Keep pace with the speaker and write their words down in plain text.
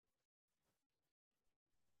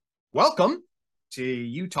Welcome to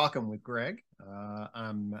UTOKing with Greg.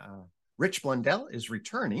 I'm Rich Blundell is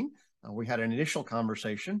returning. We had an initial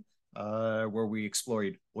conversation where we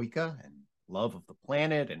explored Oika and love of the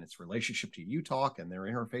planet and its relationship to UTOK and their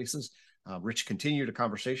interfaces. Rich continued a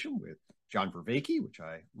conversation with John Vervaeke, which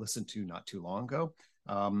I listened to not too long ago.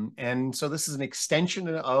 And so this is an extension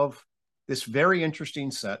of this very interesting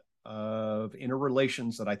set of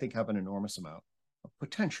interrelations that I think have an enormous amount of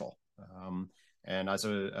potential. And as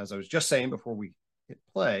I was just saying before we hit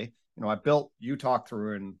play, I built UTOK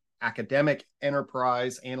through an academic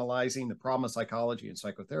enterprise analyzing the problem of psychology and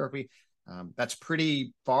psychotherapy. That's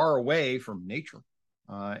pretty far away from nature.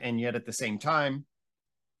 And yet at the same time,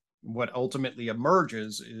 what ultimately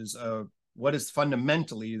emerges is what is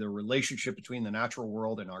fundamentally the relationship between the natural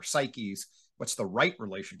world and our psyches. What's the right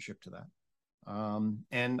relationship to that?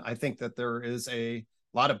 And I think that there is a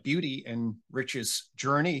lot of beauty in Rich's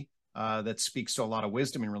journey that speaks to a lot of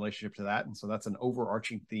wisdom in relationship to that. And so that's an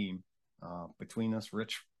overarching theme between us.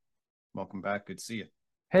 Rich, welcome back. Good to see you.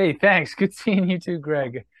 Hey, thanks. Good seeing you too,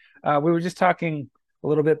 Greg. We were just talking a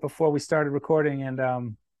little bit before we started recording,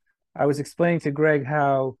 and I was explaining to Greg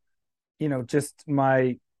how, just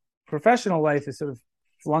my professional life has sort of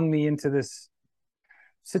flung me into this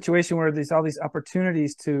situation where there's all these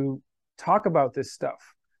opportunities to talk about this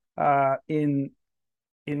stuff in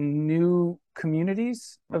new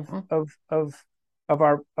communities of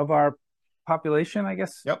our population, I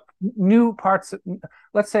guess. Yep. New parts,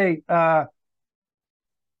 let's say,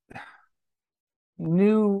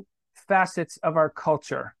 new facets of our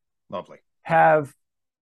culture. Lovely. Have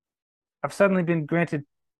suddenly been granted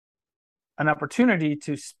an opportunity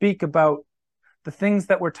to speak about the things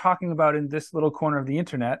that we're talking about in this little corner of the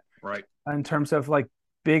internet, right? In terms of like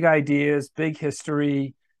big ideas, big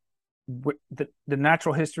history, the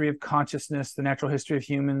natural history of consciousness, the natural history of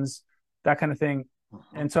humans, that kind of thing.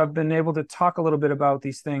 And so I've been able to talk a little bit about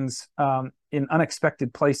these things in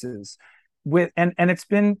unexpected places and it's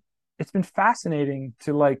been fascinating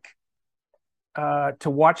to to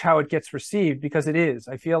watch how it gets received, because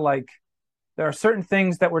I feel like there are certain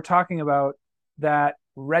things that we're talking about that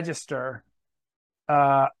register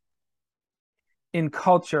in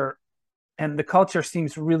culture, and the culture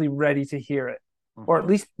seems really ready to hear it, or at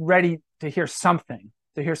least ready to hear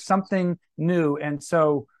something new. And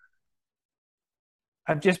so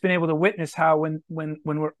I've just been able to witness how when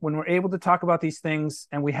we're able to talk about these things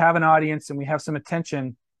and we have an audience and we have some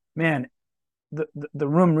attention, man, the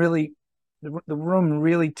room really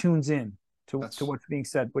tunes in to what's being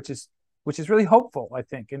said, which is really hopeful, I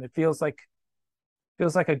think, and it feels like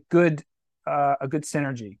a good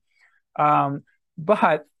synergy.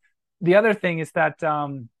 But the other thing is that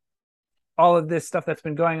all of this stuff that's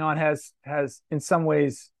been going on has in some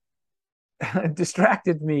ways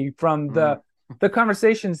distracted me from the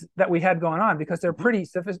conversations that we had going on, because they're pretty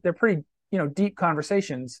deep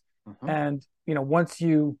conversations. And once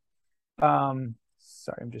you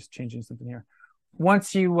sorry, I'm just changing something here.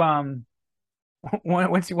 Once you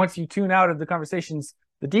tune out of the conversations,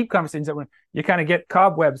 the deep conversations, that you kind of get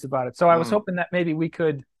cobwebs about it. So I was hoping that maybe we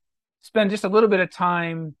could spend just a little bit of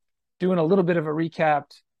time doing a little bit of a recap.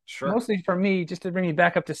 Sure. Mostly for me, just to bring me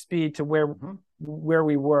back up to speed to where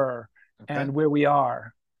we were and where we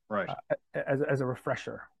are, right? As a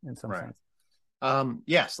refresher in some sense.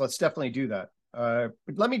 Yes, let's definitely do that. But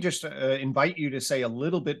let me just invite you to say a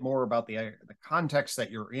little bit more about the context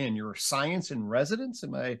that you're in. You're a science in residence.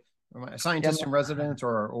 Am I a scientist in residence,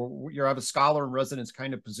 or you have a scholar in residence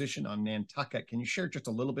kind of position on Nantucket? Can you share just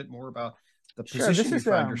a little bit more about the position you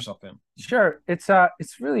find yourself in? Sure. It's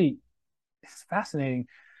fascinating.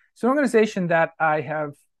 It's an organization that I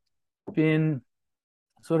have been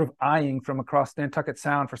sort of eyeing from across Nantucket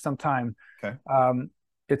Sound for some time. Okay.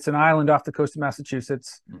 It's an island off the coast of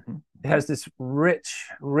Massachusetts. It has this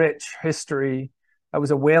rich history. It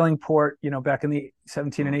was a whaling port, back in the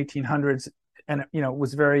 17 and 1800s, and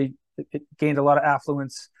it gained a lot of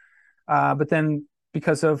affluence. But then,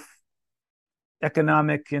 because of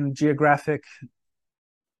economic and geographic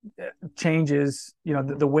changes,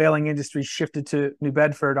 the whaling industry shifted to New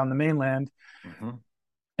Bedford on the mainland.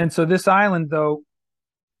 And so this island, though,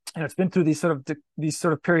 it's been through these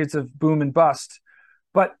sort of periods of boom and bust.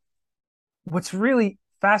 But what's really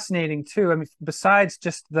fascinating too, I mean, besides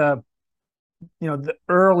just the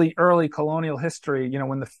early colonial history,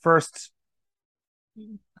 when the first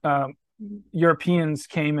Europeans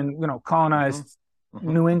came and colonized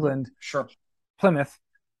New England, sure, Plymouth,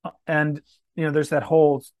 and there's that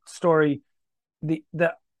whole story.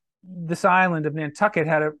 This island of Nantucket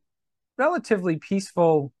had a relatively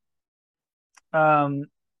peaceful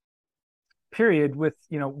period with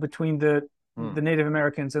between the the Native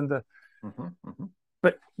Americans and the. Mm-hmm.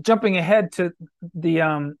 But jumping ahead to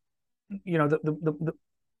the you know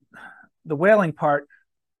the whaling part,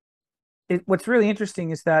 what's really interesting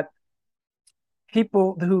is that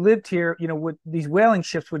people who lived here, you know, these whaling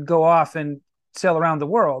ships would go off and sail around the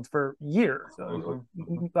world for years,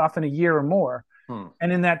 often a year or more.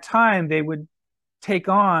 And in that time, they would take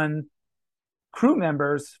on crew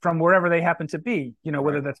members from wherever they happen to be, you know,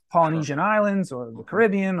 whether that's Polynesian Islands or the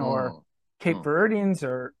Caribbean or Cape Verdeans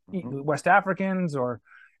or West Africans,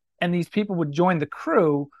 and these people would join the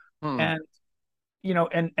crew, and you know,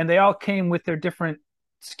 and they all came with their different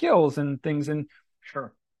skills and things, and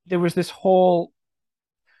there was this whole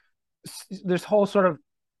sort of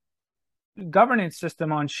governance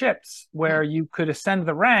system on ships where you could ascend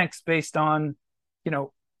the ranks based on, you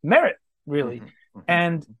know, merit, really.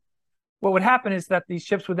 And what would happen is that these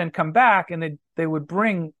ships would then come back and they would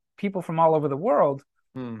bring people from all over the world,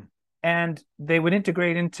 and they would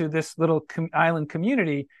integrate into this little island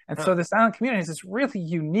community. And so this island community has this really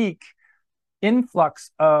unique influx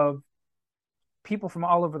of people from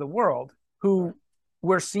all over the world who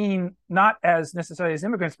were seen not as necessarily as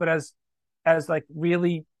immigrants, but as like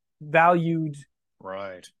really valued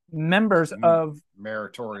members of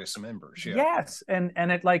meritorious members. Yes. And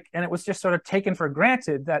it was just sort of taken for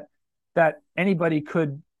granted that anybody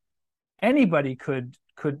could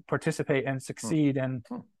participate and succeed.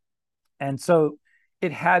 And so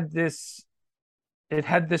it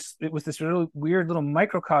was this really weird little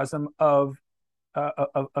microcosm of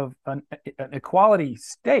an equality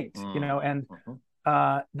state, you know, and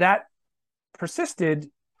that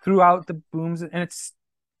persisted throughout the booms, and it's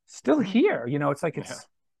still here, you know. It's like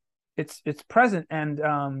it's present, and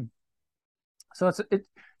so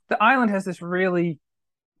the island has this really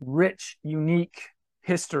rich, unique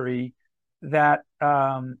history that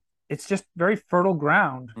it's just very fertile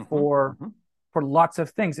ground for lots of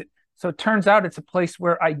things. So it turns out it's a place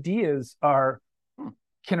where ideas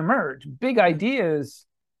can emerge. Big ideas.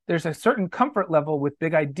 There's a certain comfort level with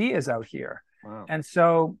big ideas out here. Wow. And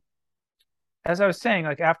so, as I was saying,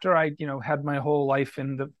 like after I, you know, had my whole life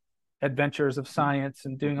in the adventures of science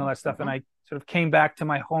and doing all that stuff, and I sort of came back to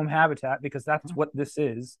my home habitat because that's what this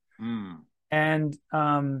is. And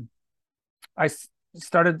I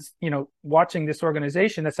started, you know, watching this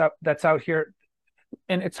organization that's out here,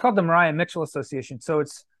 and it's called the Mariah Mitchell Association. So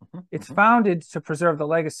it's founded to preserve the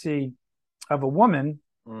legacy of a woman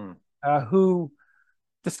who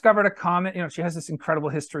discovered a comet. You know, she has this incredible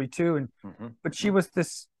history too, and but she was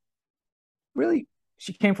this really.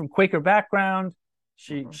 She came from Quaker background.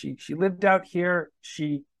 She lived out here.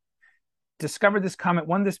 She discovered this comet,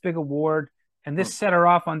 won this big award, and this set her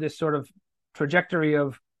off on this sort of trajectory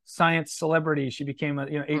of science celebrity. She became a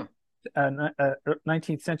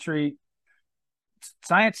 19th century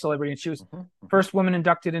science celebrity, and she was first woman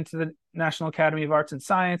inducted into the National Academy of Arts and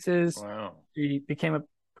Sciences. Wow. She became an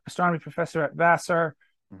astronomy professor at Vassar.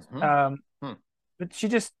 But she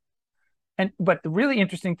just but the really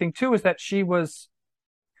interesting thing too is that she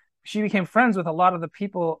became friends with a lot of the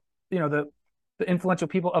people, you know, the influential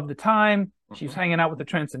people of the time. She was hanging out with the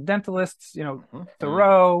transcendentalists, you know,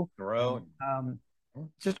 Thoreau,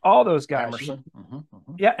 just all those guys.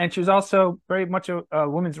 Yeah, and she was also very much a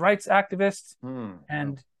women's rights activist,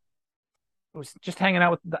 and was just hanging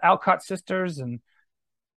out with the Alcott sisters and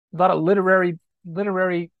a lot of literary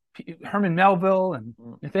Herman Melville and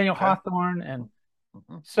Nathaniel Hawthorne, and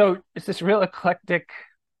so it's this real eclectic.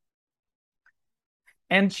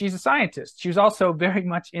 And she's a scientist. She was also very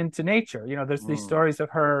much into nature. You know, there's these stories of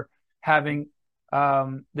her having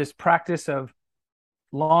this practice of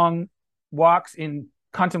long walks in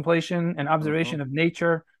contemplation and observation of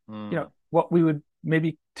nature. You know, what we would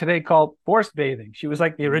maybe today call forest bathing. She was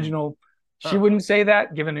like the original. She wouldn't say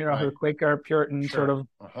that, given, you know, her Quaker Puritan sort of.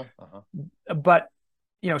 But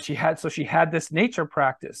you know, she had this nature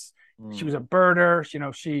practice. She was a birder. You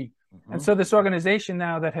know, and so this organization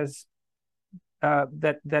now that has.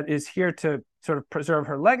 That is here to sort of preserve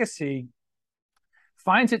her legacy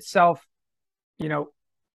finds itself, you know,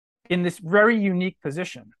 in this very unique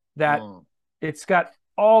position that it's got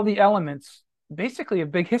all the elements basically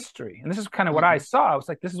of big history. And this is kind of what I saw. I was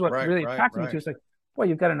like, this is what really attracted me to. It's like, boy,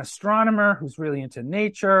 you've got an astronomer who's really into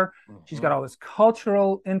nature. She's got all this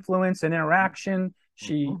cultural influence and interaction.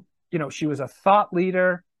 She, you know, she was a thought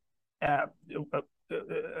leader, you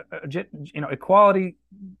know, equality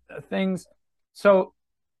things. So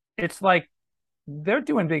it's like they're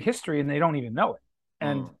doing big history and they don't even know it.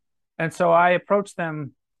 And so I approached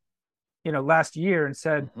them, you know, last year and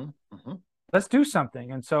said, let's do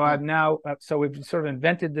something. And so I've now, so we've sort of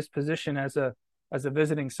invented this position as a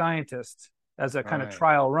visiting scientist, as a kind of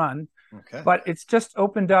trial run. Okay. But it's just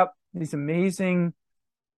opened up these amazing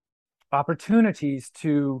opportunities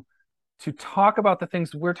to talk about the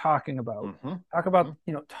things we're talking about.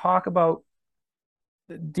 Talk about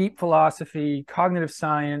deep philosophy, cognitive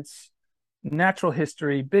science, natural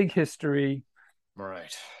history, big history,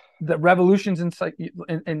 Right. the revolutions in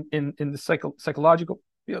the psychological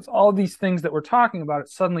fields, all these things that we're talking about. It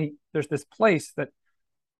suddenly there's this place that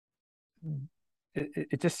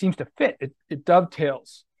it just seems to fit. It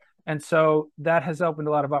dovetails, and so that has opened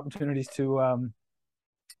a lot of opportunities to.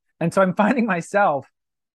 And so I'm finding myself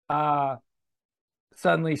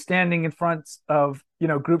suddenly standing in front of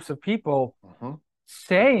groups of people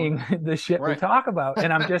saying the shit we talk about,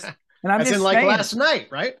 and I'm just As in like saying, last night,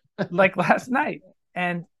 right? like last night,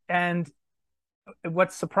 and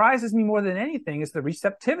what surprises me more than anything is the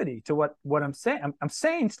receptivity to what I'm saying. I'm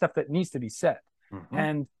saying stuff that needs to be said,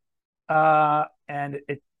 and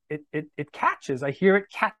it catches. I hear it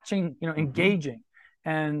catching, engaging,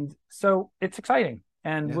 and so it's exciting,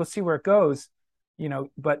 and we'll see where it goes,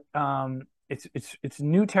 But it's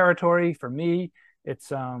new territory for me.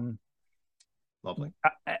 It's lovely,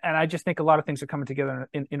 and I just think a lot of things are coming together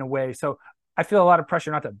in a way. So I feel a lot of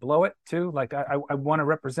pressure not to blow it too. Like I want to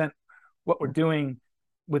represent what we're doing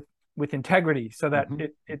with integrity, so that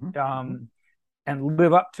and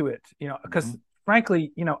live up to it, because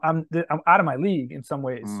frankly, I'm out of my league in some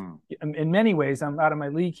ways. In many ways, I'm out of my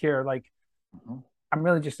league here. Like I'm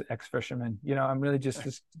really just an ex-fisherman. I'm really just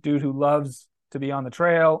this dude who loves to be on the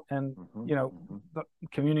trail and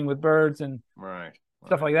communing with birds and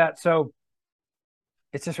stuff like that. So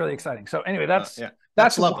it's just really exciting. So anyway, that's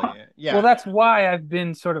lovely. Yeah. Well, that's why I've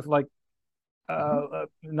been sort of like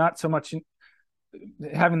not so much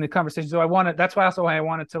having the conversation. So that's why also why I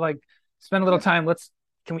wanted to like spend a little time.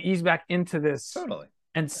 Can we ease back into this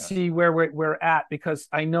and see where we're at? Because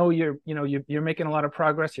I know you're making a lot of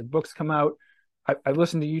progress. Your books come out. I've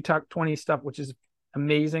listened to UTOK 20 stuff, which is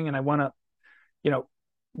amazing. And I want to,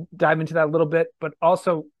 dive into that a little bit, but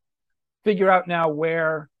also figure out now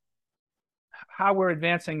how we're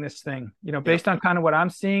advancing this thing, based on kind of what I'm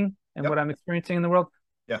seeing and what I'm experiencing in the world.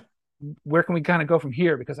 Where can we kind of go from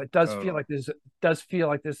here? Because it does feel like there's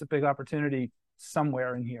a big opportunity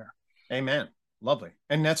somewhere in here. Amen. Lovely.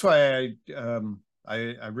 And that's why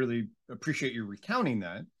I really appreciate you recounting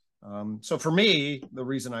that. So for me, the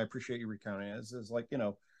reason I appreciate you recounting it is like,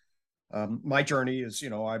 my journey is,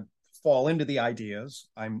 I fall into the ideas.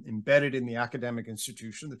 I'm embedded in the academic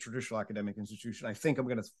institution, the traditional academic institution. I think I'm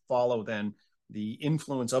going to follow then the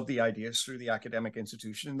influence of the ideas through the academic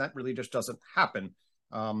institution. And that really just doesn't happen.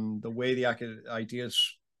 The way the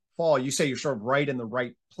ideas fall, you say you're sort of right in the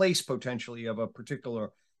right place potentially of a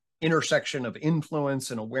particular intersection of influence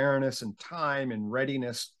and awareness and time and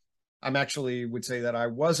readiness. I'm actually would say that I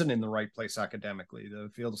wasn't in the right place academically. The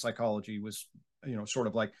field of psychology was, sort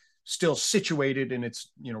of like still situated in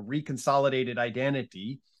its, reconsolidated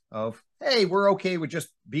identity of, hey, we're okay with just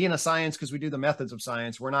being a science because we do the methods of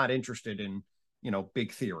science. We're not interested in,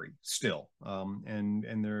 big theory still.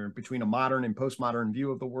 And they're between a modern and postmodern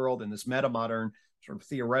view of the world, and this meta-modern sort of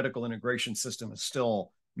theoretical integration system is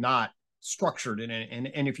still not structured.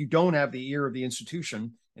 And if you don't have the ear of the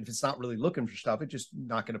institution, and if it's not really looking for stuff, it's just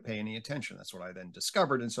not going to pay any attention. That's what I then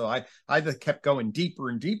discovered. And so I kept going deeper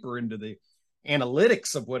and deeper into the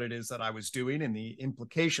analytics of what it is that I was doing and the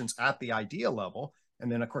implications at the idea level.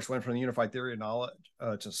 And then, of course, went from the unified theory of knowledge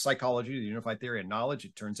to psychology, the unified theory of knowledge.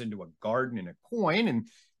 It turns into a garden and a coin, and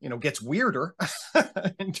gets weirder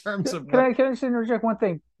in terms of. Can I just interject one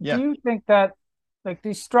thing? Yeah. Do you think that like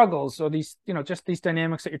these struggles or these, just these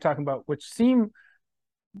dynamics that you're talking about, which seem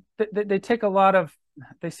they take a lot of,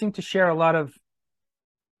 they seem to share a lot of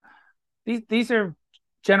these are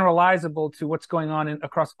generalizable to what's going on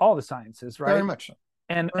across all the sciences, right? Very much so.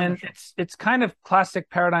 And it's kind of classic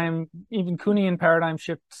paradigm, even Kuhnian paradigm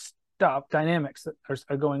shift stuff, dynamics that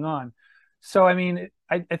are going on. So I mean,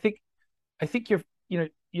 I think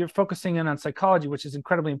you're focusing in on psychology, which is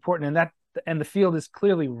incredibly important, and the field is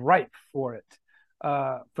clearly ripe for it,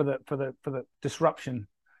 for the disruption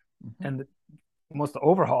and almost the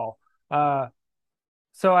overhaul.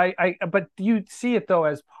 So but do you see it though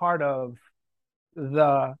as part of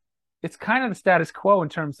it's kind of the status quo in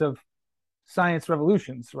terms of science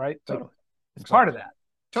revolutions, right? Totally. It's part of that.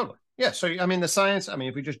 Totally. Yeah. So, I mean, the science,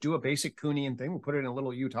 if we just do a basic Kuhnian thing, we'll put it in a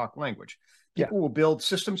little UTOK language. People will build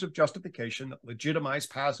systems of justification that legitimize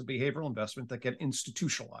paths of behavioral investment that get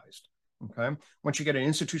institutionalized. Okay. Once you get an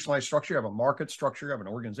institutionalized structure, you have a market structure, you have an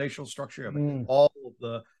organizational structure, you have all of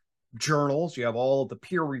the journals, you have all of the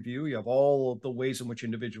peer review, you have all of the ways in which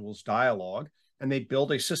individuals dialogue, and they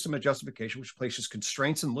build a system of justification which places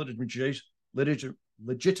constraints and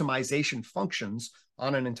legitimization functions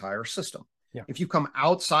on an entire system. Yeah. If you come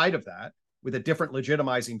outside of that with a different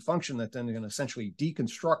legitimizing function that then can essentially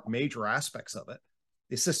deconstruct major aspects of it,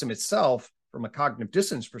 the system itself, from a cognitive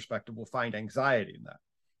dissonance perspective, will find anxiety in that.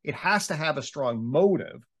 It has to have a strong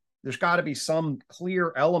motive. There's got to be some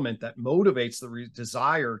clear element that motivates the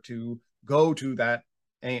desire to go to that,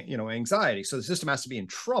 anxiety. So the system has to be in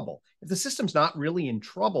trouble. If the system's not really in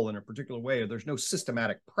trouble in a particular way, or there's no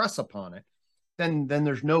systematic press upon it, then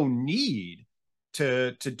there's no need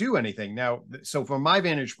to do anything. Now, so from my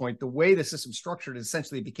vantage point, the way the system's structured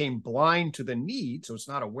essentially became blind to the need, so it's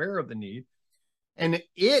not aware of the need, and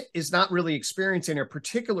it is not really experiencing a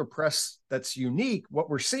particular press that's unique. What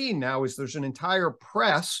we're seeing now is there's an entire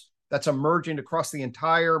press that's emerging across the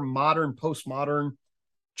entire modern, postmodern,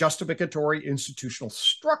 justificatory institutional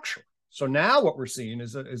structure. So now what we're seeing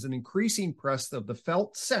is an increasing press of the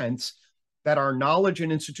felt sense that our knowledge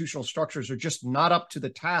and institutional structures are just not up to the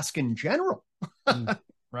task in general.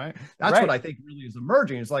 Right? That's right. what I think really is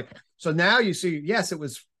emerging. It's like, so now you see, yes, it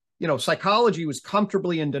was, psychology was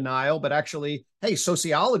comfortably in denial, but actually, hey,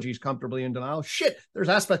 sociology is comfortably in denial. Shit, there's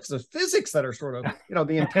aspects of physics that are sort of,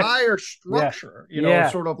 the entire structure,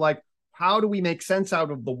 sort of like, how do we make sense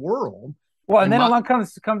out of the world? Well, and then along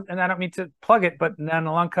comes, and I don't mean to plug it, but then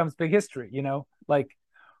along comes big history, like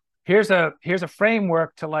here's a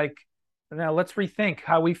framework to like, now let's rethink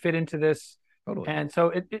how we fit into this. Totally. And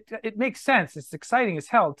so it makes sense. It's exciting as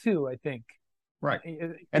hell too, I think. Right.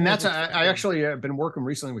 And that's, I actually have been working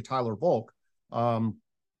recently with Tyler Volk. And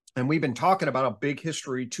we've been talking about a big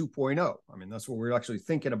history 2.0. I mean, that's what we're actually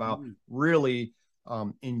thinking about, really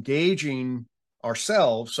engaging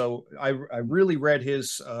ourselves. So I really read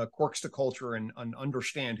his Quirks to Culture and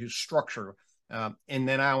understand his structure. And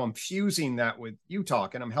then now I'm fusing that with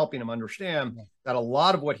UTOK, and I'm helping him understand that a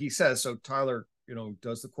lot of what he says. So Tyler,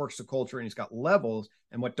 does the Quirks to Culture, and he's got levels.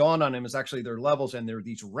 And what dawned on him is actually there are levels, and there are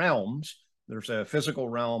these realms. There's a physical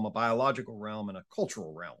realm, a biological realm, and a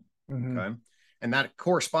cultural realm. Okay. And that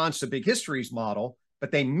corresponds to Big History's model,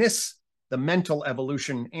 but they miss the mental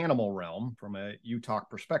evolution animal realm from a UTOK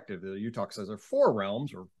perspective. The UTOK says there are 4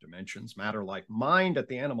 realms or dimensions: matter, like mind at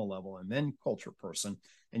the animal level, and then culture, person.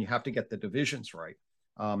 And you have to get the divisions right.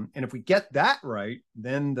 And if we get that right,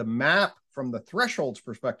 then the map from the thresholds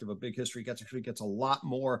perspective of Big History gets a lot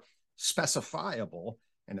more specifiable,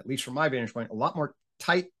 and at least from my vantage point, a lot more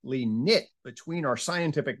tightly knit between our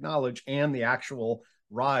scientific knowledge and the actual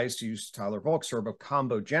rise, to use Tyler Volk's term, of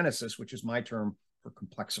combogenesis, which is my term for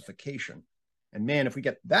complexification. And man, if we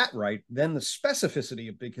get that right, then the specificity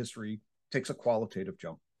of Big History takes a qualitative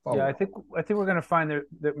jump forward. Yeah, I think we're going to find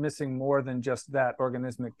they're missing more than just that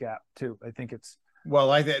organismic gap too. I think it's,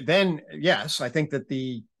 well, yes, I think that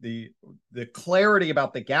the clarity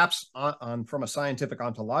about the gaps on from a scientific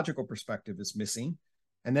ontological perspective is missing.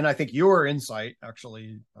 And then I think your insight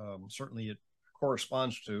actually, certainly it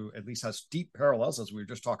corresponds to, at least has deep parallels, as we were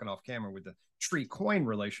just talking off camera, with the tree coin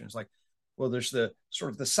relation. It's like, well, there's the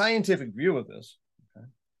sort of the scientific view of this, okay?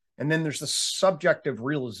 And then there's the subjective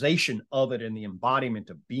realization of it in the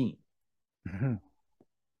embodiment of being.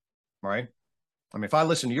 Right? I mean, if I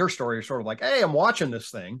listen to your story, you're sort of like, hey, I'm watching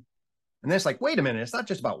this thing. And then it's like, wait a minute, it's not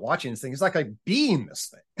just about watching this thing. It's like being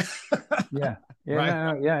this thing. Yeah.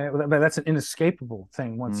 Right? Yeah. But that's an inescapable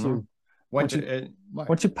thing. Once you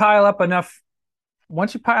pile up enough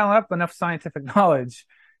scientific knowledge,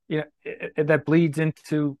 that bleeds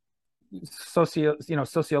into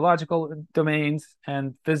sociological domains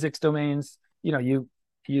and physics domains.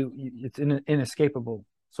 It's inescapable.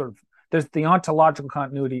 Sort of, there's the ontological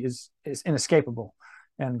continuity is inescapable,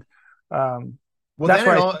 and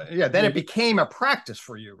well, then it became a practice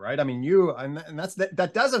for you, right? I mean,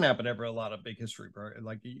 that doesn't happen ever a lot of Big History,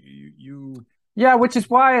 like you. Yeah, which is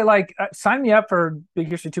why, like, sign me up for Big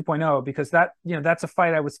History 2.0, because that's a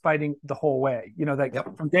fight I was fighting the whole way,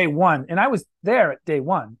 from day one. And I was there at day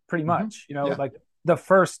one, pretty much, like the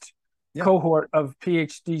first cohort of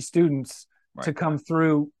PhD students to come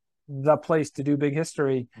through the place to do Big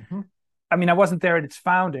History. I mean, I wasn't there at its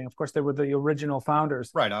founding. Of course, they were the original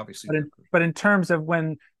founders. Right, obviously. But in terms of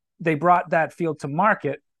when they brought that field to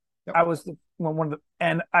market, I was one of the,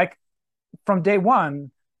 and from day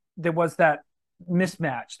one, there was that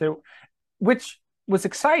mismatch there, which was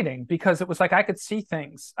exciting, because it was like I could see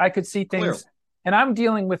things Clearly. And I'm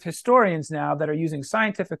dealing with historians now that are using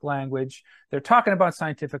scientific language. They're talking about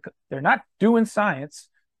they're not doing science,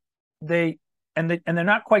 they're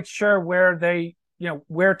not quite sure where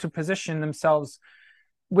where to position themselves,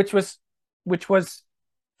 which was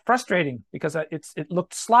frustrating, because it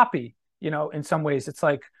looked sloppy, in some ways. It's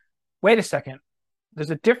like, wait a second, there's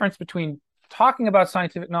a difference between talking about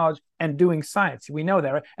scientific knowledge and doing science. We know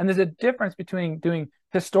that, right? And there's a difference between doing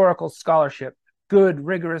historical scholarship, good,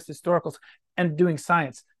 rigorous historical, and doing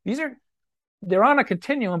science. They're on a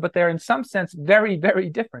continuum, but they're in some sense very, very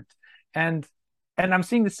different. And I'm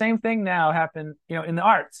seeing the same thing now happen, in the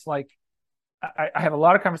arts. Like I have a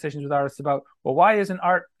lot of conversations with artists about, well, why isn't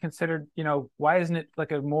art considered, why isn't it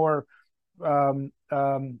like a more why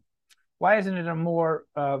isn't it a more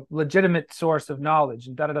legitimate source of knowledge,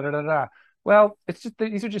 and da da da da da. Well, it's just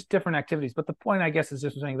these are just different activities. But the point, I guess, is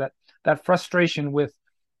just saying that frustration with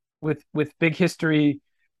big history.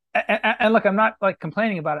 And look, I'm not like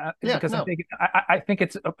complaining about it because I think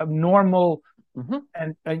it's a normal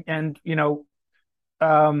and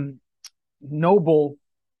noble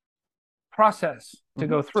process to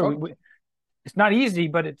go through. Totally. It's not easy,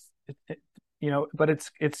 but it's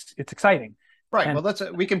exciting. Right. And, well,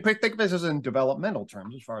 we can think of this as in developmental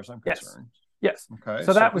terms, as far as I'm concerned. Yes. Okay.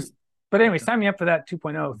 So that was, but anyway, sign me up for that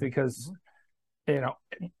 2.0 because,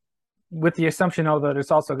 with the assumption that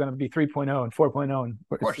it's also going to be 3.0 and 4.0, and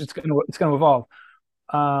it's going to evolve.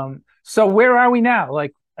 So where are we now?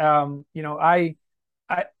 Like, I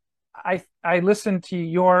listened to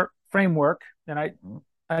your framework, and I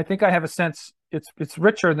think I have a sense it's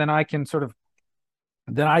richer than I can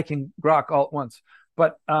grok all at once.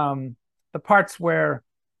 But the parts where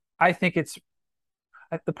I think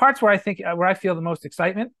where I feel the most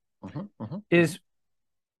excitement is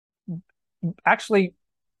actually,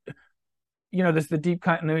 there's the deep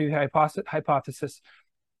continuity hypothesis.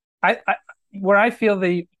 Where I feel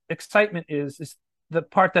the excitement is the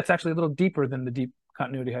part that's actually a little deeper than the deep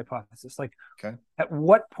continuity hypothesis. Like, at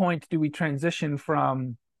what point do we transition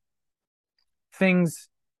from things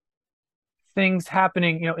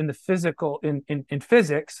happening, in the physical, in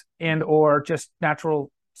physics and or just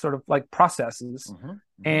natural sort of like processes,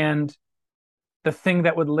 and the thing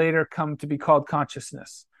that would later come to be called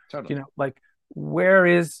consciousness? Totally. Like where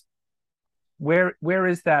is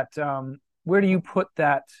that? Where do you put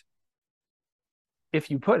that? If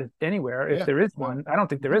you put it anywhere, if there is one, I don't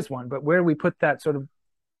think there is one, but where we put that sort of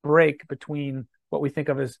break between what we think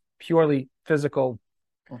of as purely physical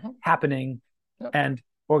happening and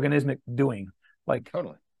organismic doing, like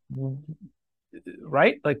totally,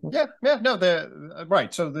 right? Like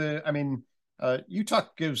right. So UTOK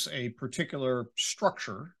gives a particular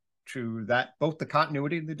structure to that, both the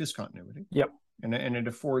continuity and the discontinuity. Yep. And it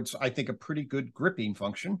affords, I think, a pretty good gripping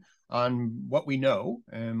function on what we know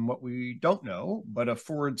and what we don't know, but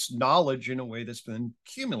affords knowledge in a way that's been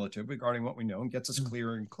cumulative regarding what we know and gets us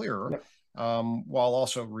clearer and clearer, while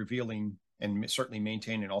also revealing and certainly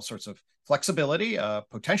maintaining all sorts of flexibility,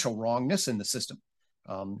 potential wrongness in the system.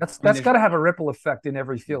 That's got to have a ripple effect in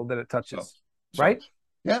every field that it touches, right?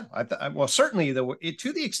 Yeah. Well, certainly,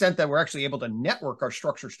 to the extent that we're actually able to network our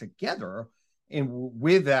structures together, and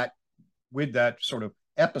with that sort of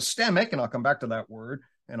epistemic, and I'll come back to that word,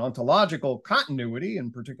 and ontological continuity in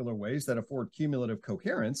particular ways that afford cumulative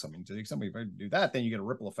coherence. I mean, to the extent we do that, then you get a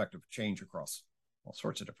ripple effect of change across all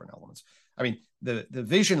sorts of different elements. I mean, the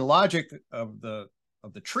vision logic of the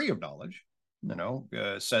tree of knowledge,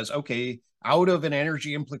 says, okay, out of an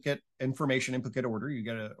information implicate order, you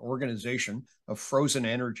get an organization of frozen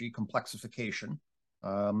energy complexification,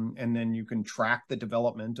 and then you can track the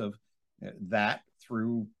development of that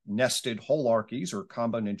through nested holarchies or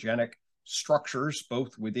combinogenic structures,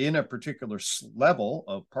 both within a particular level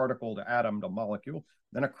of particle to atom to molecule,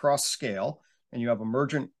 then across scale, and you have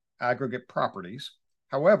emergent aggregate properties.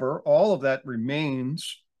 However, all of that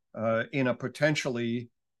remains in a potentially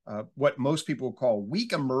what most people would call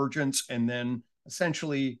weak emergence, and then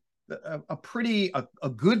essentially a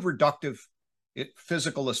good reductive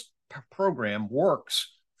physicalist program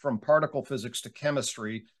works from particle physics to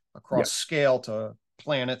chemistry across scale to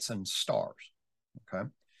planets and stars. Okay.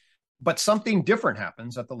 But something different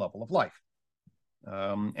happens at the level of life.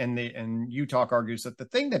 And UTOK argues that the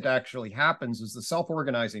thing that actually happens is the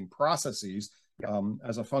self-organizing processes,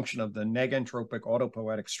 as a function of the negentropic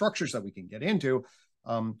autopoietic structures that we can get into,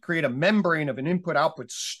 create a membrane of an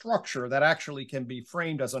input-output structure that actually can be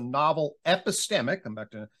framed as a novel epistemic. Come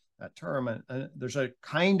back to that term. There's a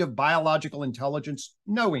kind of biological intelligence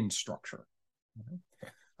knowing structure.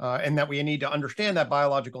 And that we need to understand that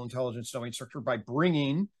biological intelligence knowing structure by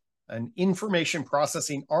bringing an information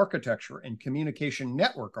processing architecture and communication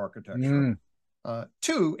network architecture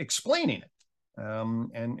to explaining it,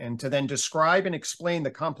 and to then describe and explain the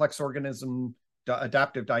complex organism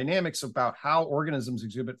adaptive dynamics about how organisms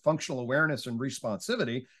exhibit functional awareness and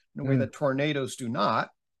responsivity in a way that tornadoes do not.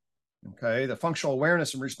 Okay, the functional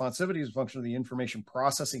awareness and responsivity is a function of the information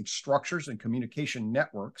processing structures and communication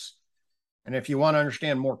networks. And if you want to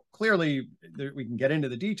understand more clearly, we can get into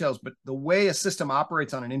the details, but the way a system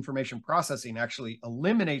operates on an information processing actually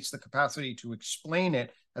eliminates the capacity to explain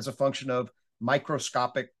it as a function of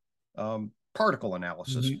microscopic particle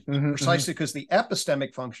analysis, precisely because the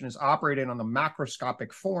epistemic function is operating on the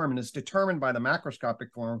macroscopic form and is determined by the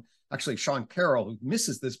macroscopic form. Actually, Sean Carroll, who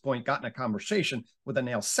misses this point, got in a conversation with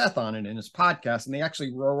Anil Seth on it in his podcast, and they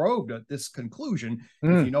actually arrived at this conclusion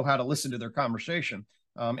if you know how to listen to their conversation.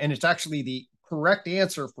 And it's actually the correct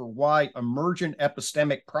answer for why emergent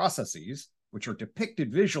epistemic processes, which are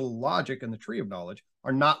depicted visual logic in the tree of knowledge,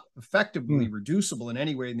 are not effectively reducible in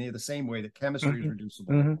any way near the same way that chemistry is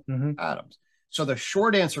reducible to atoms. So the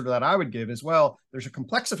short answer to that I would give is, well, there's a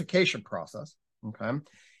complexification process, okay?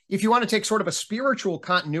 If you want to take sort of a spiritual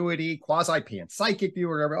continuity, quasi-panpsychic view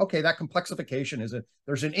or whatever, okay, that complexification is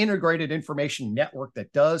there's an integrated information network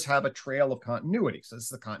that does have a trail of continuity. So this is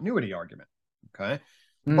the continuity argument, okay?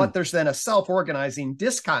 But there's then a self-organizing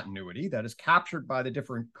discontinuity that is captured by the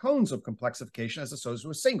different cones of complexification as opposed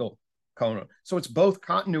to a single cone. So it's both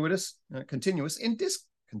continuous, continuous, and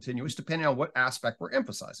discontinuous, depending on what aspect we're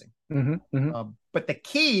emphasizing. But the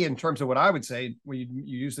key in terms of what I would say, you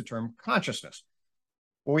use the term consciousness.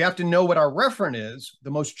 Well, we have to know what our referent is.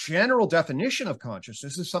 The most general definition of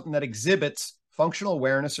consciousness is something that exhibits functional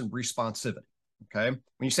awareness and responsivity. Okay.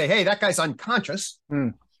 When you say, hey, that guy's unconscious,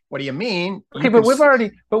 what do you mean? Okay, but we've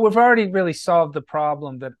already really solved the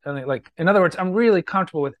problem that, like, in other words, I'm really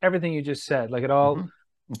comfortable with everything you just said. Like, it all,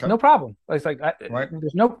 no problem. It's like,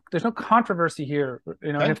 there's no controversy here,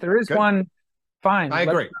 you know. And if there is one, fine. I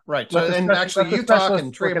agree. Right. So, and actually,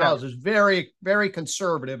 UTOKing tree of knowledge is very, very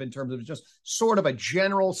conservative in terms of just sort of a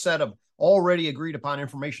general set of already agreed upon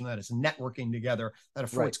information that is networking together that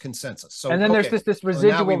affords consensus. So, and then there's this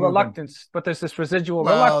residual reluctance, but there's this residual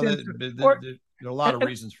reluctance. There are a lot of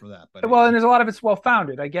reasons for that, but and there's a lot of it's well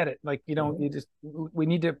founded. I get it. Like, you know, we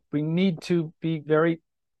need to be very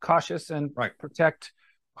cautious and protect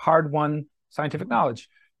hard-won scientific knowledge.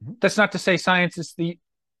 That's not to say science is the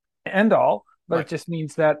end all, but it just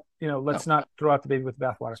means that, you know, let's not throw out the baby with the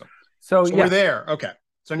bathwater. So we're there. Okay.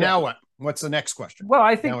 So now what? What's the next question? Well,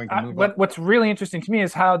 I think what's really interesting to me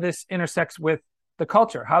is how this intersects with the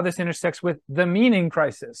culture, how this intersects with the meaning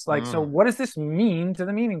crisis. Like, so what does this mean to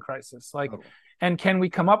the meaning crisis? Like, and can we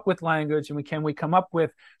come up with language, and can we come up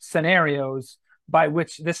with scenarios by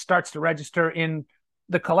which this starts to register in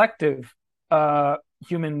the collective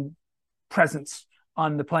human presence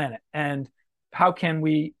on the planet? And how can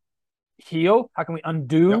we heal? How can we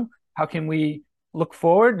undo? How can we look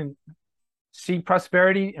forward and see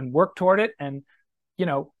prosperity and work toward it? And, you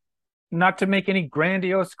know, not to make any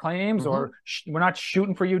grandiose claims, or we're not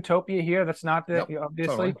shooting for utopia here. That's not the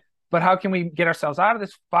obviously. But how can we get ourselves out of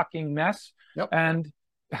this fucking mess? And,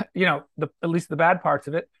 you know, at least the bad parts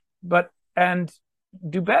of it, and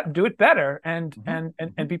do it better, and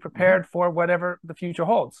be prepared for whatever the future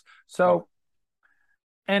holds. So,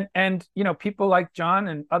 and you know, people like John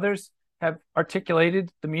and others have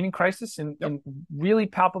articulated the meaning crisis in really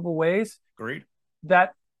palpable ways. Agreed.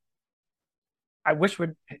 That I wish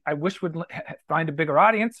would find a bigger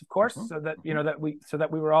audience, of course, so that, you know, that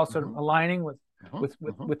we were all sort of aligning with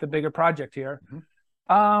the bigger project here.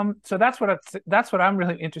 So that's what I'm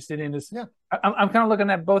really interested in. Is I'm kind of looking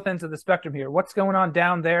at both ends of the spectrum here. What's going on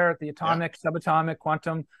down there at the atomic, subatomic,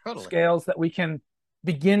 quantum scales that we can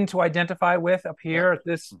begin to identify with up here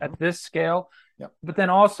at this scale. But then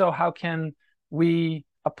also, how can we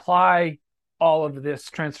apply all of this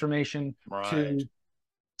transformation to,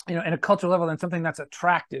 you know, in a cultural level, and something that's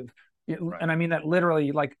attractive, and I mean that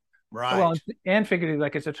literally, like, well, and figuratively,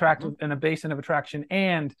 like it's attractive in a basin of attraction,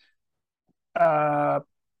 and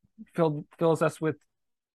fills us with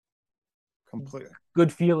completely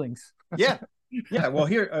good feelings. Well,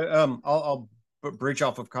 here I'll bridge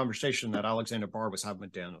off of conversation that Alexander Barr was having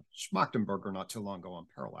with Dan Schmachtenberger not too long ago on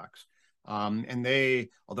parallax. And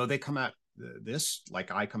although they come at this, like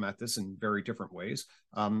I come at this in very different ways,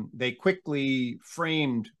 they quickly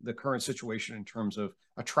framed the current situation in terms of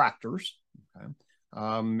attractors.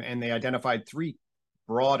 And they identified three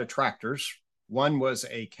broad attractors. One was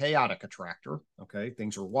a chaotic attractor.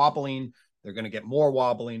 Things are wobbling, they're going to get more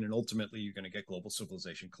wobbling, and ultimately you're going to get global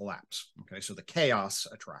civilization collapse. So the chaos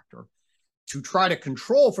attractor. To try to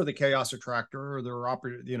control for the chaos attractor,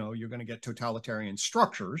 you're going to get totalitarian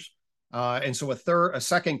structures. And so a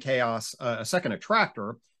second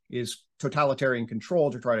attractor is totalitarian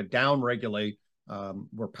control to try to down-regulate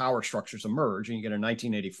where power structures emerge. And you get a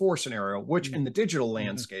 1984 scenario, which in the digital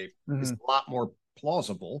landscape is a lot more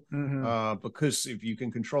plausible, because if you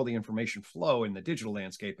can control the information flow in the digital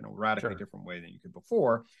landscape in a radically different way than you could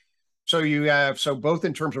before. So you have, so both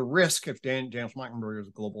in terms of risk, if James Michenberger's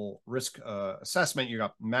global risk assessment, you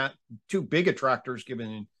got two big attractors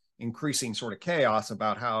given increasing sort of chaos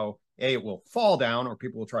about how it will fall down, or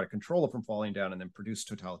people will try to control it from falling down and then produce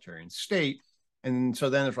totalitarian state. And so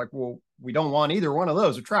then it's like, well, we don't want either one of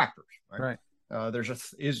those attractors, right?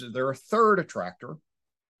 Is there a third attractor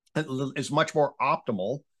that is much more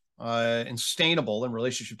optimal and sustainable in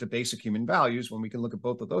relationship to basic human values, when we can look at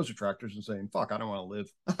both of those attractors and saying, fuck, I don't want to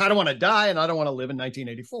live, I don't want to die, and I don't want to live in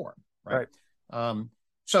 1984, right?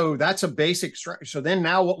 So that's a basic structure. So then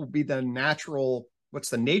now what would be the natural,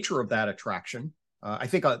 what's the nature of that attraction? I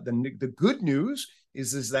think the good news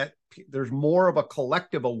is that there's more of a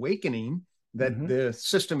collective awakening that the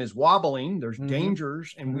system is wobbling, there's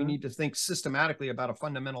dangers, and we need to think systematically about a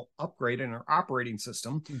fundamental upgrade in our operating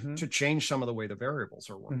system to change some of the way the variables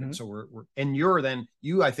are working. So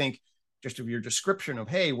I think, just of your description of,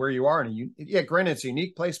 hey, where you are, granted, it's a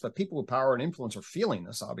unique place, but people with power and influence are feeling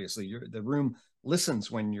this, obviously. The room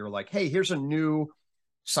listens when you're like, hey, here's a new,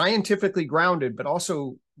 scientifically grounded, but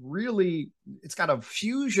also really, it's got a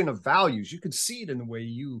fusion of values. You could see it in the way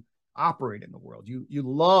you operate in the world. You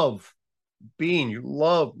love being, you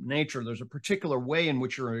love nature. There's a particular way in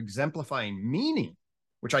which you're exemplifying meaning,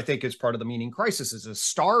 which I think is part of the meaning crisis, is a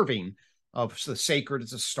starving of the sacred.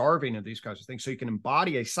 It's a starving of these kinds of things. So you can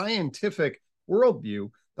embody a scientific worldview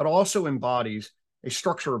that also embodies a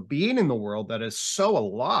structure of being in the world that is so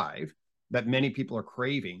alive that many people are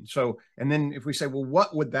craving. So, and then if we say, well,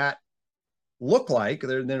 what would that look like?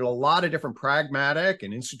 There are a lot of different pragmatic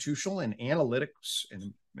and institutional and analytics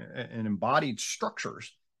and embodied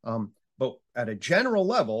structures. But at a general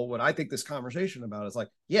level, what I think this conversation about is like,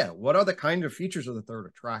 yeah, what are the kind of features of the third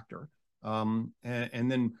attractor? And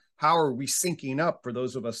then how are we syncing up for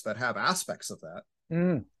those of us that have aspects of that?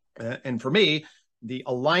 And for me, the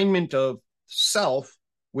alignment of self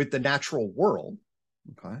with the natural world,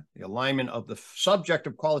 the alignment of the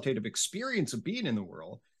subjective qualitative experience of being in the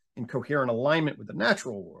world in coherent alignment with the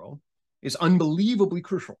natural world is unbelievably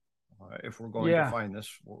crucial. If we're going to find this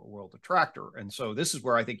world attractor. And so this is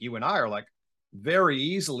where I think you and I are like very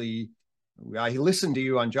easily, I listened to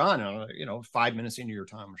you on John, 5 minutes into your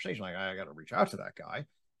conversation, like, I got to reach out to that guy,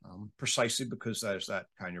 precisely because there's that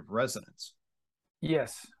kind of resonance.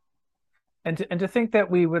 Yes. And to think that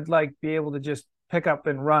we would like be able to just pick up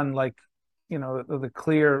and run, like, the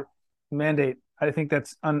clear mandate, I think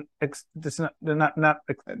that's it's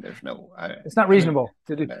not reasonable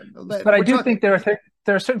to do. But I do think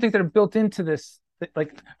there are certain things that are built into this.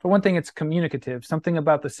 Like, for one thing, it's communicative. Something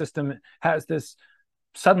about the system has this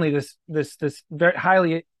very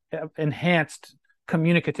highly enhanced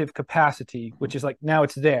communicative capacity, which is like, now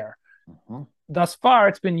it's there. Thus far,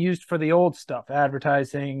 it's been used for the old stuff,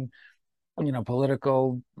 advertising,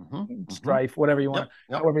 political strife, whatever you want,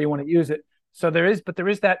 however you want to use it. So there is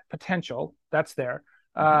that potential that's there.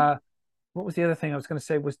 What was the other thing I was going to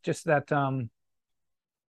say? Was just that.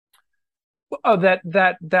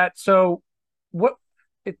 So what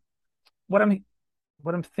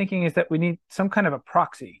I'm thinking is that we need some kind of a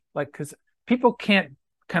proxy, like, because people can't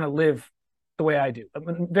kind of live the way I do. I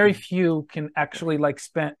mean, very few can actually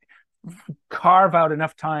carve out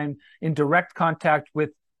enough time in direct contact with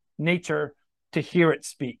nature to hear it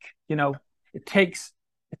speak. It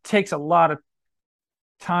takes a lot of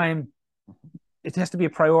time. It has to be a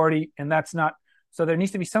priority, and that's not. So there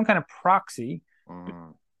needs to be some kind of proxy.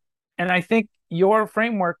 And I think your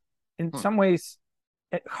framework, in some ways,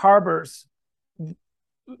 it harbors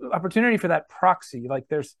opportunity for that proxy. Like,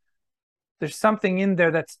 there's something in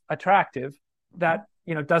there that's attractive that,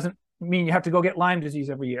 doesn't mean you have to go get Lyme disease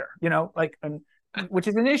every year, which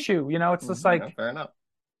is an issue. It's just like, fair enough.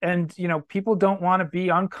 And, people don't want to be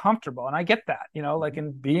uncomfortable. And I get that, like,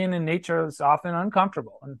 in being in nature is often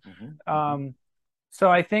uncomfortable. And so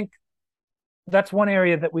I think that's one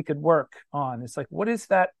area that we could work on. It's like, what is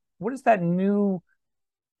that new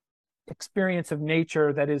experience of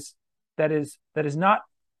nature that is not,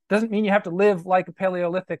 doesn't mean you have to live like a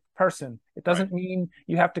Paleolithic person. It doesn't mean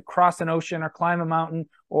you have to cross an ocean or climb a mountain,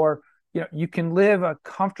 or, you can live a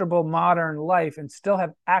comfortable modern life and still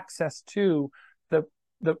have access to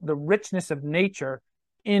the richness of nature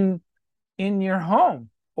in your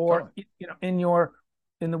home, or in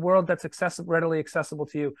the world that's readily accessible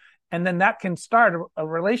to you. And then that can start a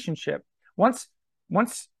relationship. Once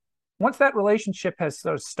that relationship has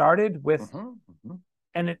sort of started with,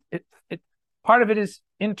 and it part of it is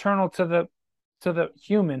internal to the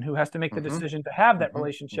human who has to make the decision to have that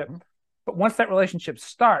relationship. But once that relationship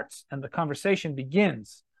starts and the conversation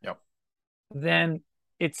begins, then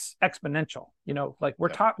it's exponential. Like, we're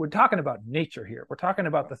talking about nature here. We're talking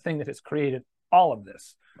about the thing that has created all of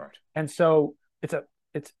this. Right. And so it's an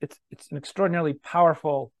extraordinarily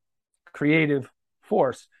powerful creative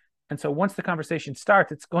force. And so once the conversation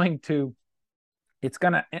starts, it's going to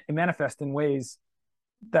manifest in ways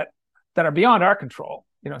that are beyond our control,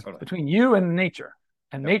 totally. Between you and nature.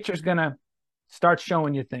 And nature's going to start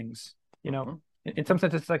showing you things, in some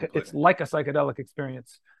sense. It's like it's like a psychedelic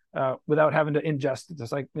experience, without having to ingest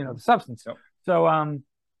just like the substance. So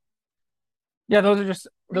those are just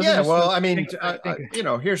well, I mean,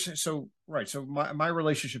 here's so my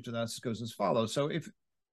relationship to that goes as follows. So if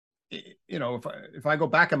I go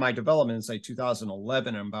back in my development in say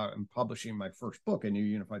 2011, I'm publishing my first book, A New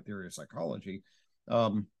Unified Theory of Psychology,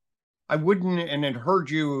 I wouldn't, and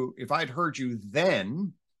if I'd heard you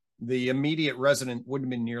then, the immediate resonance wouldn't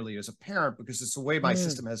have been nearly as apparent, because it's the way my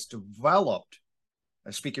system has developed.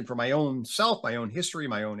 Speaking for my own self, my own history,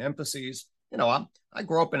 my own emphases. I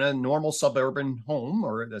grew up in a normal suburban home,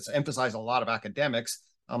 or that's emphasized a lot of academics,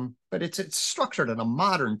 but it's structured in a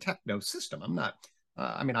modern techno system. I'm not.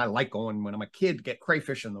 I like going when I'm a kid, get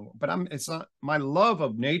crayfish but it's not, my love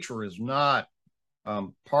of nature is not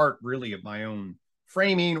part really of my own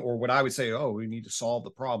framing, or what I would say, oh, we need to solve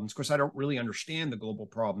the problems. Of course, I don't really understand the global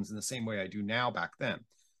problems in the same way I do now back then.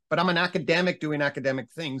 But I'm an academic doing academic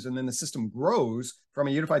things, and then the system grows from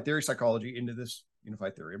a unified theory of psychology into this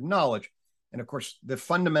unified theory of knowledge. And of course, the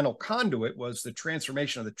fundamental conduit was the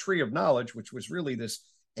transformation of the tree of knowledge, which was really this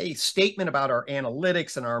statement about our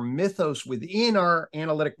analytics and our mythos within our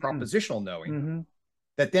analytic propositional knowing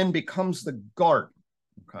that then becomes the garden.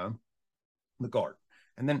 Okay. The garden.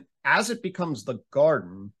 And then as it becomes the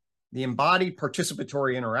garden, the embodied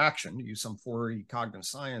participatory interaction, to use some 4E cognitive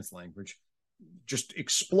science language, just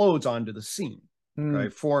explodes onto the scene, okay,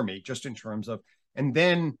 for me, just in terms of, and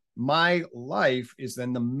then my life is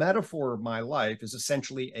then the metaphor of my life is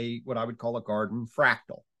essentially what I would call a garden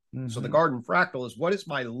fractal. So the garden fractal is, what does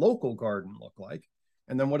my local garden look like?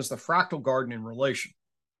 And then what is the fractal garden in relation?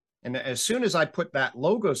 And as soon as I put that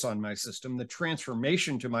logos on my system, the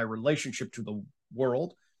transformation to my relationship to the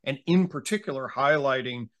world, and in particular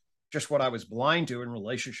highlighting just what I was blind to in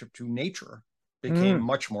relationship to nature, became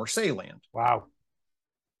much more salient. Wow.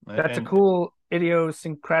 That's a cool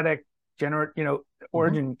idiosyncratic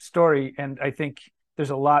origin story. And I think there's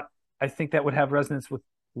a lot, I think that would have resonance with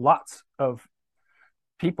lots of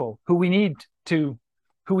people who we need in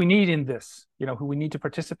this, who we need to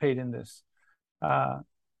participate in this. I'm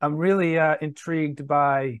really intrigued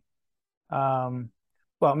by, I'm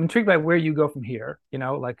intrigued by where you go from here,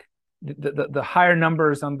 like the higher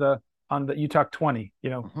numbers on the UTOK 20,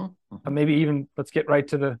 maybe even let's get right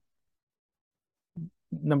to the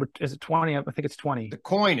number. Is it 20? I think it's 20. The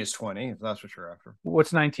coin is 20, if that's what you're after.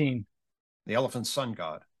 What's 19? The elephant sun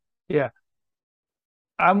god. Yeah.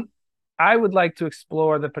 I would like to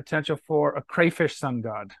explore the potential for a crayfish sun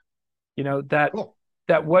god, cool.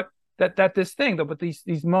 that this thing, but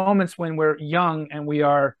these moments when we're young and we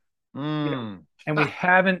are, and we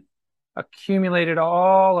haven't accumulated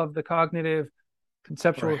all of the cognitive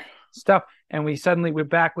conceptual stuff, and we're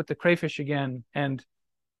back with the crayfish again, and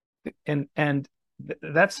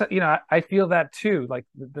that's, I feel that too. Like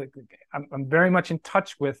I'm very much in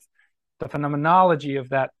touch with the phenomenology of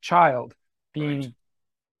that child being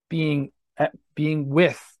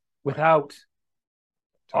without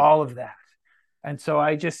all of that. And so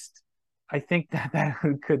I think that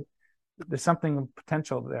there's something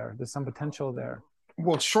potential there. There's some potential there.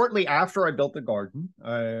 Well, shortly after I built the garden,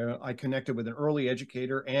 I connected with an early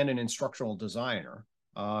educator and an instructional designer.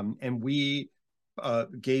 And we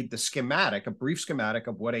gave a brief schematic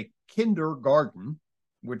of what a kindergarten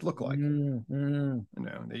would look like. That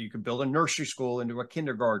you could build a nursery school into a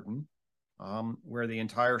kindergarten, where the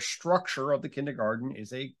entire structure of the kindergarten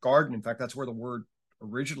is a garden. In fact, that's where the word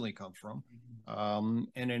originally comes from,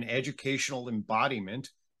 and an educational embodiment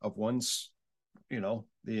of one's, the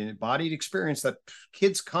embodied experience that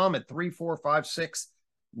kids come at 3, 4, 5, 6,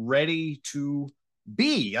 ready to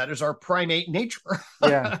be. That is our primate nature.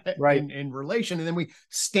 Yeah, right. in relation, and then we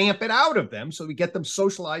stamp it out of them, so we get them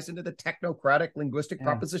socialized into the technocratic linguistic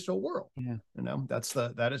propositional world. Yeah,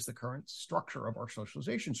 that is the current structure of our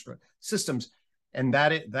socialization systems, and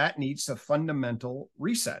that needs a fundamental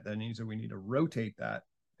reset. That means that we need to rotate that,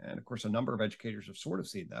 and of course, a number of educators have sort of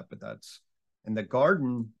seen that. But that's in the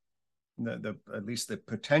garden. At least the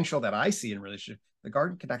potential that I see in relationship, the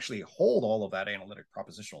garden can actually hold all of that analytic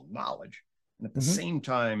propositional knowledge, and at the same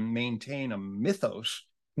time maintain a mythos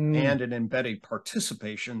and an embedded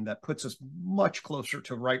participation that puts us much closer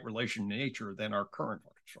to right relation to nature than our current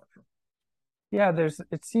structure. Yeah,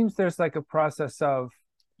 it seems there's like a process of,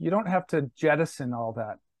 you don't have to jettison all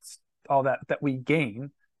that we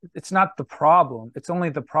gain. it's not the problem. It's only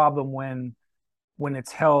the problem when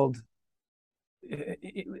it's held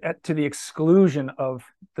to the exclusion of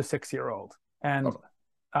the 6-year-old. And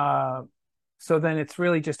so then it's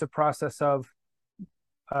really just a process of,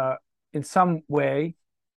 in some way,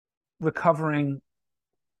 recovering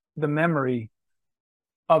the memory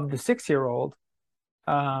of the 6-year-old.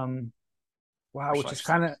 Wow, which is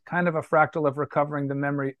kind of a fractal of recovering the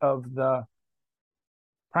memory of the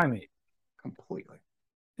primate. Completely.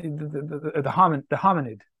 The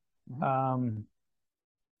hominid. Mm-hmm.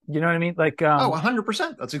 You know what I mean? Like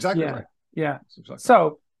 100%. That's exactly right. Yeah. Exactly so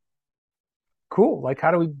right. Cool. Like,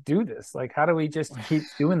 how do we do this? Like, how do we just keep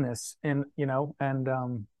doing this? And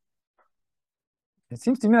it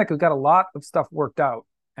seems to me like we've got a lot of stuff worked out,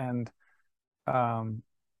 and now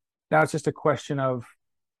it's just a question of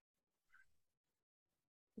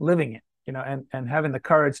living it, and having the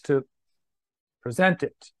courage to present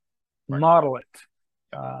it, right. Model it,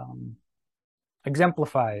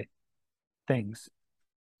 exemplify things.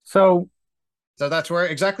 So that's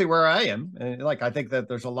exactly where I am. And I think that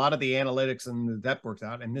there's a lot of the analytics and the depth worked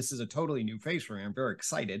out, and this is a totally new phase for me. I'm very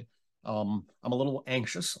excited. I'm a little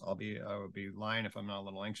anxious. I would be lying if I'm not a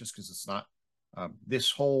little anxious, because it's not this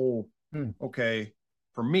whole, okay,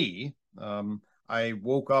 for me, I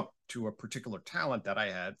woke up to a particular talent that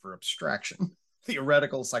I had for abstraction,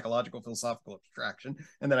 theoretical, psychological, philosophical abstraction.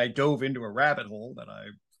 And then I dove into a rabbit hole that I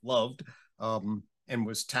loved, and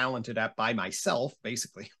was talented at by myself,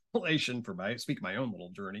 basically, speak my own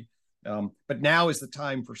little journey. But now is the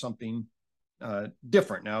time for something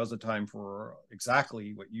different. Now is the time for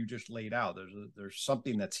exactly what you just laid out. There's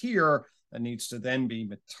something that's here that needs to then be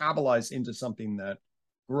metabolized into something that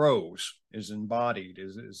grows, is embodied,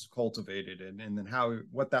 is cultivated, and then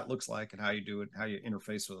what that looks like and how you do it, how you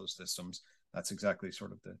interface with those systems. That's exactly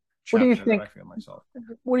sort of the chapter that I feel myself.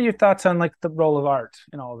 What are your thoughts on the role of art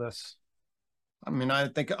in all this? I mean, I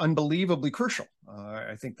think unbelievably crucial.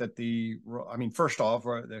 I think that first off,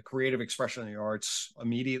 the creative expression of the arts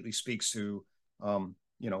immediately speaks to, the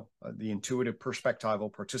intuitive,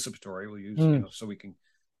 perspectival, participatory. We'll use, so we can.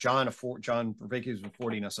 John Vervaeke is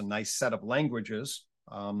affording us a nice set of languages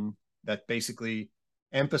that basically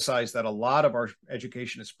emphasize that a lot of our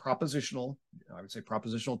education is propositional. I would say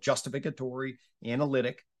propositional, justificatory,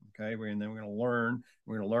 analytic. Okay, and then we're going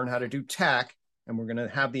to learn how to do tech. And we're going to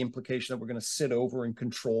have the implication that we're going to sit over and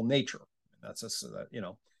control nature. But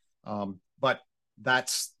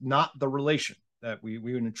that's not the relation that we're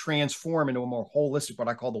going to transform into a more holistic, what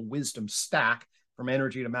I call the wisdom stack, from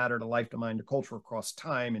energy to matter to life to mind to culture across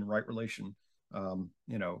time, in right relation, to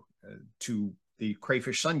the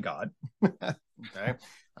crayfish sun god. Okay.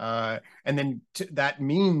 And then that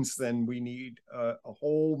means then we need a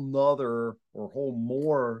whole more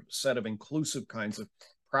set of inclusive kinds of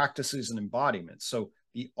practices and embodiments. So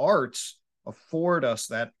the arts afford us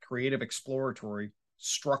that creative exploratory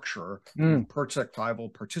structure, perspectival,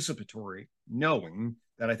 participatory knowing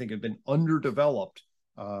that I think have been underdeveloped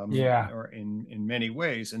or in many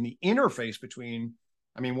ways. And the interface between,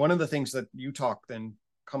 one of the things that UTOK then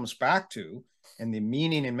comes back to, and the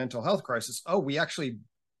meaning in mental health crisis,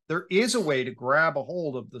 there is a way to grab a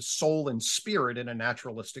hold of the soul and spirit in a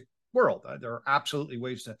naturalistic world. There are absolutely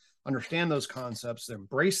ways to understand those concepts, to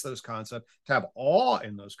embrace those concepts, to have awe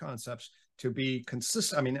in those concepts, to be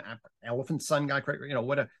consistent. Elephant, sun guy,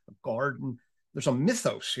 what a garden. There's a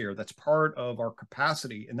mythos here that's part of our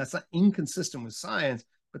capacity, and that's not inconsistent with science.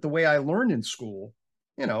 But the way I learned in school,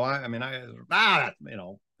 this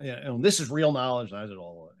is real knowledge. I did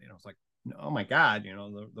all, it's like, oh my God,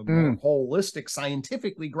 the more holistic,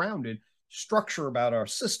 scientifically grounded structure about our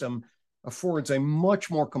system affords a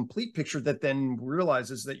much more complete picture that then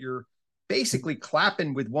realizes that you're basically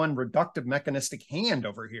clapping with one reductive mechanistic hand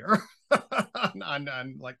over here.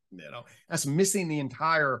 That's missing the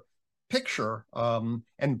entire picture,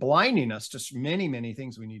 and blinding us to many, many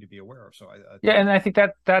things we need to be aware of. So and I think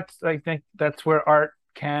that's where art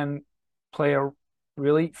can play a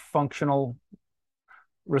really functional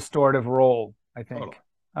restorative role, I think.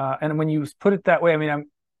 Totally. And when you put it that way,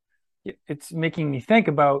 it's making me think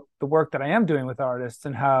about the work that I am doing with artists,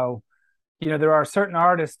 and how, there are certain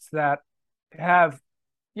artists that have,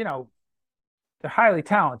 they're highly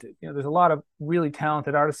talented. There's a lot of really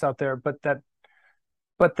talented artists out there, but that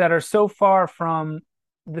are so far from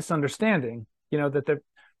this understanding, that they're,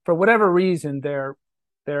 for whatever reason, their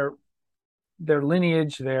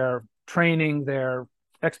lineage, their training, their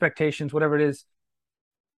expectations, whatever it is,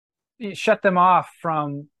 shut them off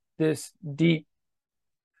from this deep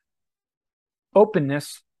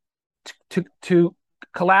openness to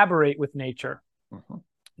collaborate with nature.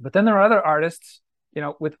 But then there are other artists,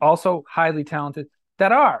 with also highly talented,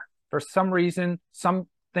 that are, for some reason,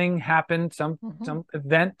 something happened, some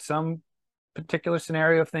event, some particular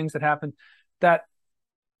scenario of things that happened that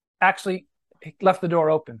actually left the door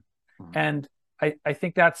open. And I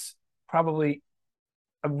think that's probably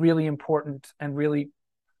a really important and really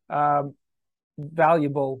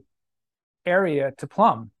valuable area to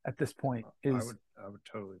plumb at this point. I would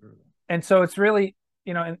totally agree with that. And so it's really,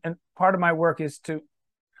 and part of my work is to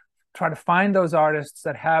try to find those artists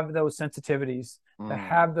that have those sensitivities, that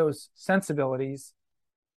have those sensibilities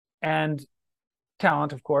and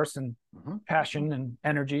talent, of course, and passion and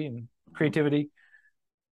energy and creativity,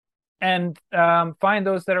 and find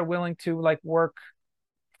those that are willing to like work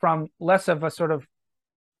from less of a sort of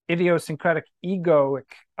idiosyncratic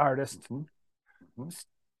egoic artist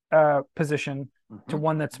position to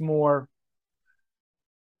one that's more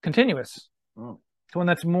continuous, to one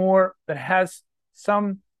that's more, that has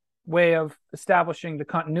some way of establishing the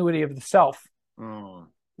continuity of the self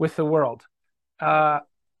with the world.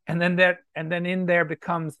 And then in there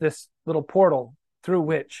becomes this little portal through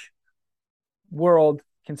which world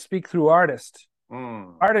can speak through artist.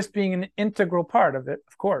 Artist being an integral part of it,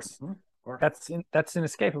 of course. That's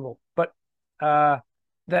inescapable. But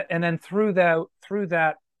and then through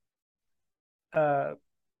that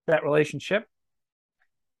relationship,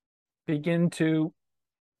 begin to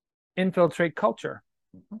infiltrate culture,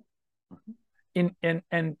 and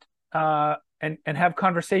have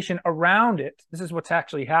conversation around it. This is what's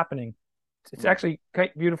actually happening. It's actually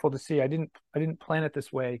quite beautiful to see. I didn't plan it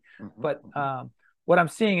this way, but what I'm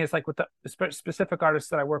seeing is like with the specific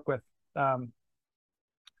artists that I work with,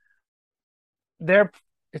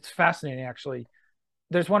 it's fascinating actually.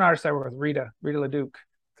 There's one artist I work with, Rita LeDuc,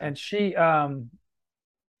 and she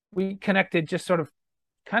we connected just sort of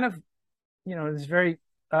kind of this very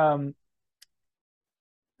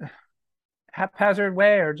haphazard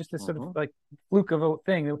way, or just this sort of like fluke of a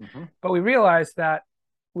thing. But we realized that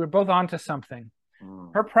we were both onto something.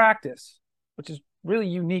 Her practice, which is really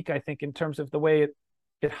unique, I think, in terms of the way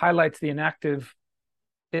it highlights the inactive,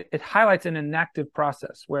 it highlights an inactive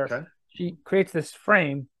process where she creates this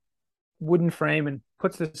wooden frame, and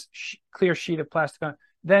puts this clear sheet of plastic on,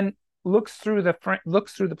 then looks through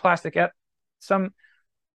the plastic at some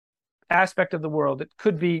aspect of the world. It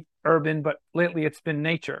could be urban, but lately it's been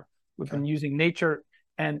nature. We've been using nature,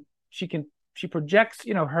 and she projects,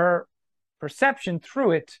 her perception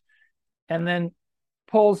through it, and then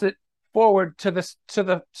pulls it forward to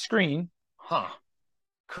the screen,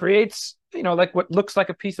 creates, like what looks like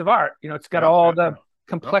a piece of art. It's got all the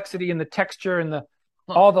complexity and the texture and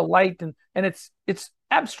all the light, and it's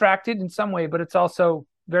abstracted in some way, but it's also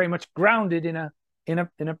very much grounded in a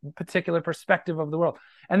particular perspective of the world.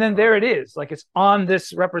 And then there it is, like it's on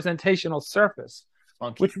this representational surface,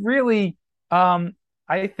 which really,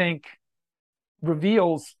 I think,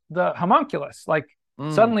 reveals the homunculus. Like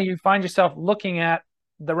suddenly you find yourself looking at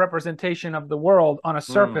the representation of the world on a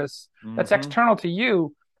surface that's external to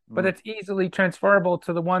you, but it's easily transferable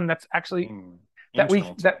to the one that's actually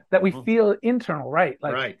that we feel internal, right?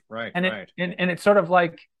 Like, right. And it's sort of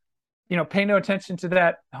like, pay no attention to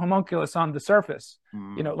that homunculus on the surface.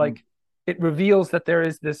 Like it reveals that there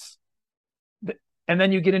is this, and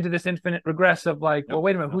then you get into this infinite regress of like, well,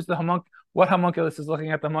 wait a minute, who's the what homunculus is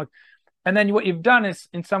looking at the homunculus? And then what you've done is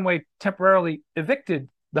in some way temporarily evicted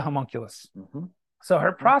the homunculus. So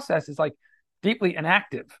her process is like deeply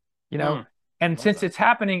inactive, and since it's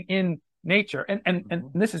happening in nature, and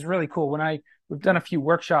this is really cool. We've done a few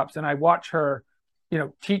workshops, and I watch her,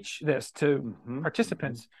 teach this to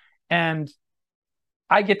participants, and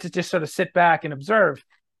I get to just sort of sit back and observe.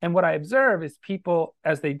 And what I observe is people,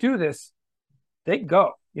 as they do this, they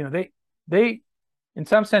go, they in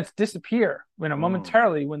some sense disappear,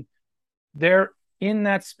 momentarily when they're in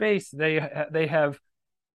that space. They have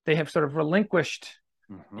sort of relinquished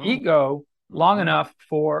ego long enough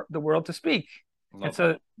for the world to speak. And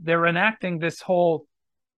so they're enacting this whole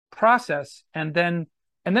process, and then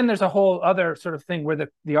there's a whole other sort of thing where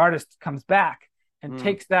the artist comes back and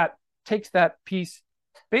takes that piece,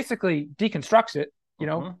 basically deconstructs it,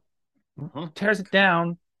 tears it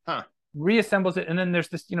down, reassembles it, and then there's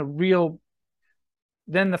this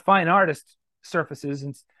then the fine artist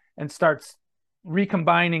surfaces and starts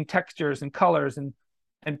recombining textures and colors, and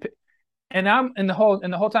I'm in the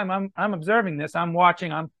whole time I'm observing this, I'm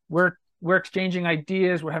watching, we're exchanging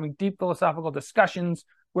ideas, we're having deep philosophical discussions,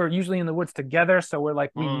 we're usually in the woods together, so we're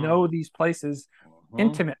like, we know these places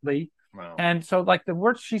intimately. And so like the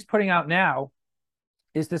work she's putting out now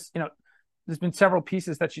is this, there's been several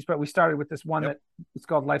pieces that she's put. We started with this one that it's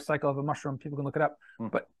called Life Cycle of a Mushroom. People can look it up.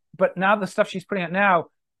 But now the stuff she's putting out now,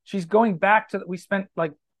 she's going back to we spent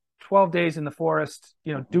like 12 days in the forest,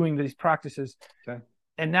 doing these practices. Okay.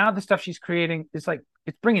 And now the stuff she's creating is like,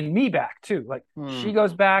 it's bringing me back too. Like she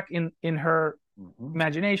goes back in her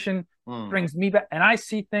imagination, brings me back, and I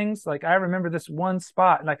see things. Like I remember this one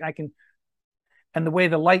spot, like and the way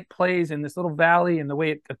the light plays in this little valley and the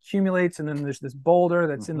way it accumulates, and then there's this boulder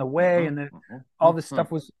that's in the way, and then all this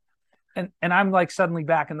stuff was, and I'm like suddenly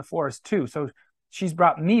back in the forest too. So she's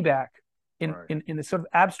brought me back in this sort of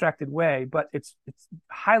abstracted way, but it's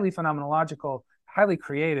highly phenomenological, highly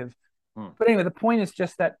creative. But anyway, the point is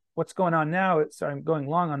just that what's going on now, sorry, I'm going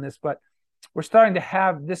long on this, but we're starting to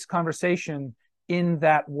have this conversation in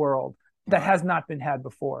that world that has not been had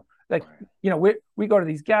before. Like, we go to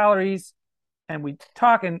these galleries and we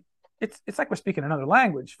talk, and it's like we're speaking another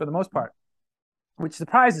language for the most part, which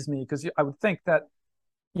surprises me, because I would think that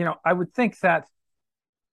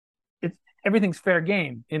everything's fair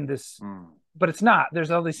game in this, but it's not.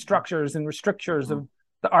 There's all these structures and restrictions of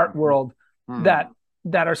the art world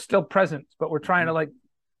that are still present, but we're trying to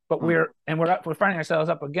we're finding ourselves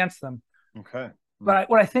up against them. Okay. But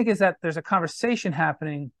what I think is that there's a conversation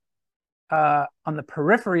happening on the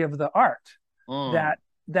periphery of the art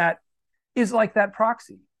that is like that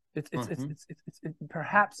proxy. It's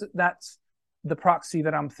perhaps that's the proxy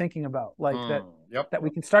that I'm thinking about, like that we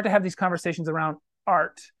can start to have these conversations around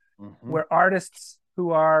art, where artists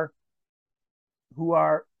who are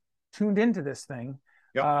tuned into this thing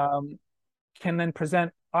can then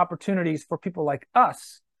present opportunities for people like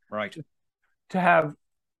us to have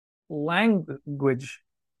language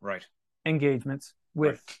engagements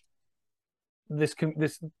with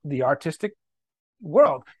the artistic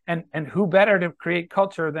world, and who better to create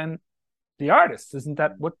culture than the artists? Isn't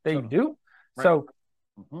that what they do? So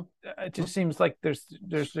it just seems like there's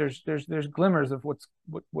glimmers of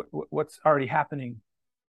what's already happening.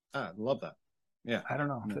 I love that. Yeah. I don't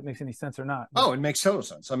know if that makes any sense or not. Oh, it makes total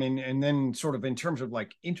sense. I mean, and then sort of in terms of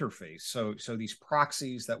like interface. So these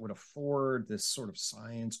proxies that would afford this sort of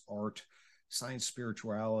science, art, science,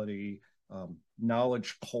 spirituality,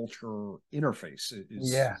 knowledge, culture interface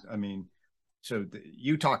is, I mean, so the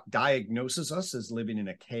UTOK diagnoses us as living in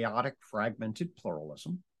a chaotic, fragmented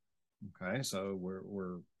pluralism. Okay. So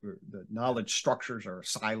we're the knowledge structures are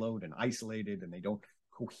siloed and isolated, and they don't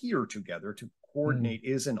cohere together to coordinate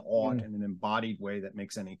is an ought in an embodied way that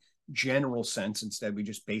makes any general sense. Instead, we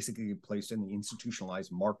just basically get placed in the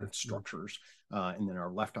institutionalized market structures, and then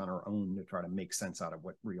are left on our own to try to make sense out of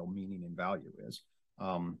what real meaning and value is.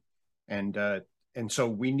 And so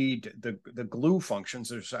we need the glue functions.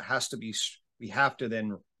 There has to be, we have to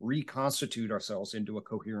then reconstitute ourselves into a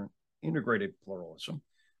coherent, integrated pluralism,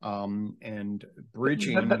 and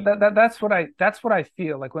bridging. That's what I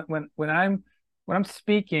feel like when I'm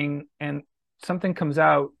speaking and something comes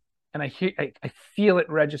out and I feel it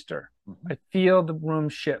register. I feel the room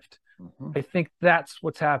shift. I think that's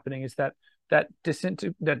what's happening, is that what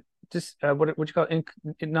you call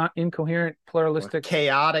not incoherent, pluralistic,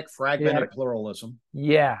 chaotic, fragmented pluralism.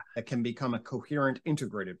 Yeah. That can become a coherent,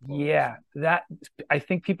 integrated pluralism. Yeah. That, I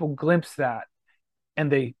think people glimpse that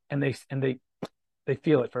and they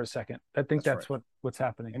feel it for a second. I think that's what's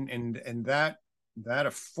happening. And that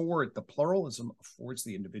the pluralism affords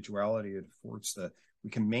the individuality. It affords we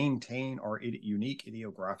can maintain our unique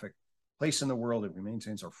idiographic place in the world. It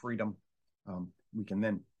maintains our freedom. We can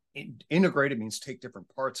then integrate. It means take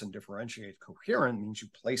different parts and differentiate. Coherent means you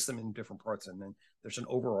place them in different parts, and then there's an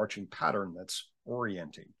overarching pattern that's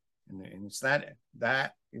orienting. And it's that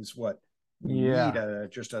is what we need,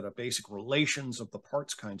 just at a basic relations of the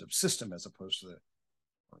parts kinds of system, as opposed to the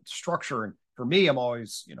structure. And for me, I'm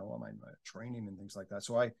always, on my training and things like that.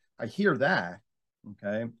 So I hear that.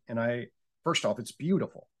 Okay. And first off, it's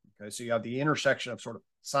beautiful. Okay. So you have the intersection of sort of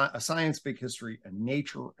a science, big history, and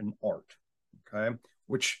nature and art. Okay.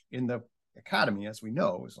 Which in the academy, as we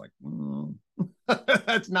know, is like,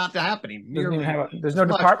 that's not happening. There's no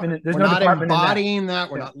department. There's no department embodying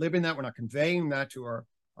that. We're not living that. We're not conveying that to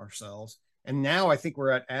ourselves. And now I think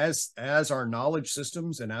we're at, as our knowledge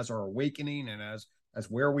systems and as our awakening and as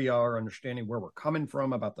where we are, understanding where we're coming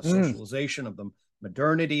from, about the socialization of the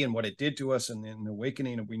modernity and what it did to us, and the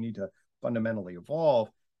awakening, and we need to fundamentally evolve.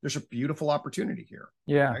 There's a beautiful opportunity here.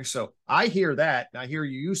 Yeah. Okay? So I hear that. I hear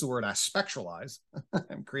you use the word aspectualize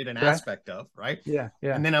and create an aspect of, right? Yeah.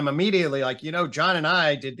 Yeah. And then I'm immediately like, John and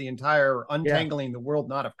I did the entire untangling the world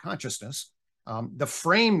not of consciousness. The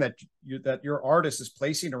frame that your artist is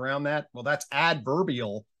placing around that, well, that's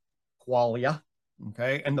adverbial qualia.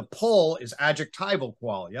 Okay. And the pull is adjectival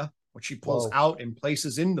qualia, which she pulls out and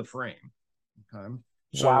places in the frame. Okay.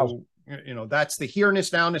 So, that's the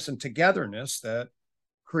here-ness, now-ness, and togetherness that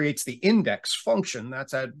creates the index function.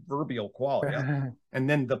 That's adverbial qualia. And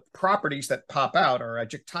then the properties that pop out are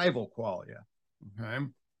adjectival qualia. Okay.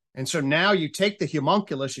 And so now you take the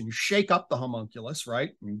homunculus and you shake up the homunculus,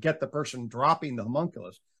 right? And you get the person dropping the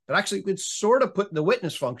homunculus. But actually, you could sort of put the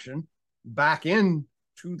witness function back in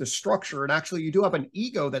to the structure. And actually, you do have an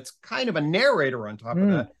ego that's kind of a narrator on top of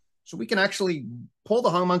that. So we can actually pull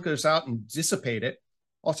the homunculus out and dissipate it,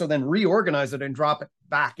 also then reorganize it and drop it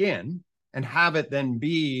back in and have it then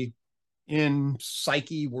be in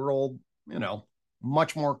psyche world, you know,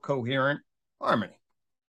 much more coherent harmony.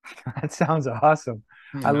 That sounds awesome.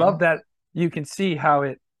 I love that you can see how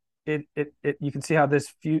you can see how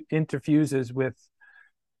this interfuses with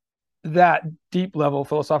that deep level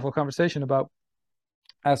philosophical conversation about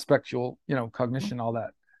aspectual, you know, cognition, all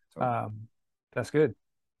that. That's good.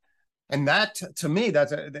 And that, to me,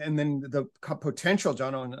 and then the potential,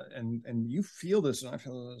 John, and you feel this, and I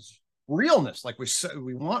feel this realness, like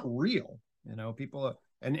we want real, you know, people,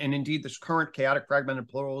 and indeed this current chaotic, fragmented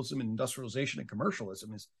pluralism and industrialization and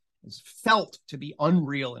commercialism is felt to be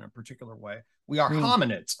unreal in a particular way. We are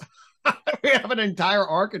hominids. We have an entire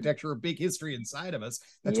architecture of big history inside of us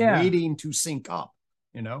that's waiting to sync up,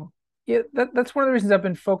 you know? Yeah, that's one of the reasons I've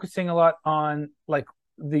been focusing a lot on like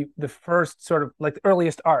the first sort of like the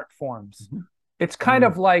earliest art forms. It's kind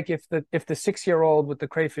of like if the 6-year-old with the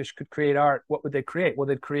crayfish could create art, what would they create? Well,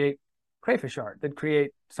 they'd create crayfish art. They'd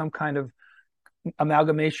create some kind of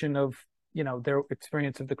amalgamation of, you know, their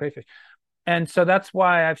experience of the crayfish. And so that's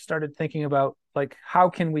why I've started thinking about like how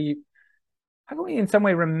can we in some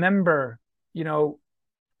way remember, you know,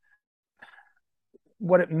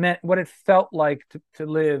 what it meant, what it felt like to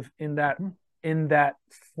live in that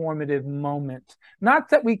formative moment. Not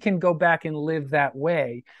that we can go back and live that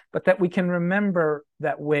way, but that we can remember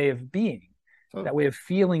that way of being, that way of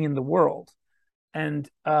feeling in the world. And,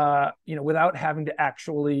 you know, without having to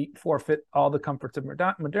actually forfeit all the comforts of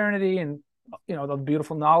modernity and, you know, the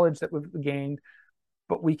beautiful knowledge that we've gained,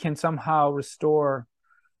 but we can somehow restore,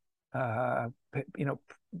 you know,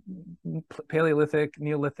 Paleolithic,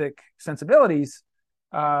 Neolithic sensibilities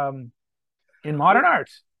in modern art.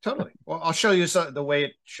 Totally. Well, I'll show you the way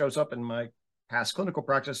it shows up in my past clinical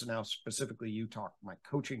practice and now specifically UTOK, my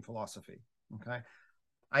coaching philosophy. Okay.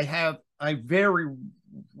 I very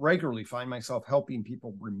regularly find myself helping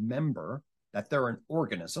people remember that they're an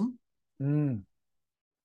organism,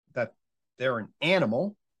 that they're an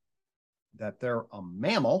animal, that they're a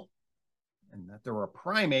mammal, and that they're a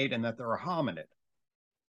primate, and that they're a hominid.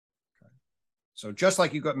 Okay. So just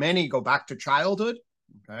like many go back to childhood,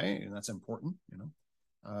 okay, and that's important, you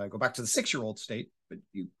know, go back to the 6-year-old state, but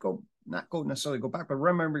you not necessarily go back, but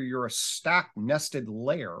remember you're a stacked, nested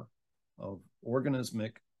layer of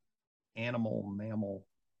organismic, animal, mammal,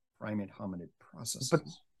 primate, hominid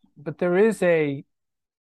processes. But there is a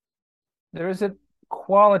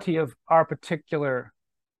quality of our particular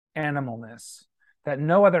animalness that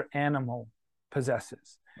no other animal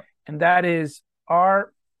possesses. Right. And that is I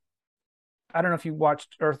don't know if you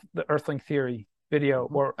watched the Earthling Theory video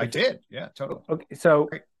or I did. Yeah, totally. Okay. So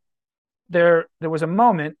great. There was a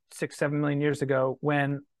moment 6-7 million years ago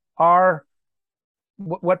when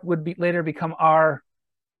what would later become our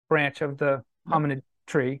branch of the hominid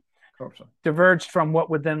tree diverged from what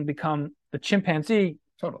would then become the chimpanzee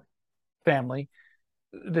family.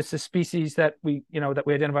 This is a species that we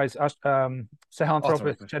identify as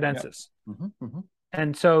Sahelanthropus chadensis.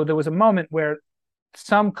 And so there was a moment where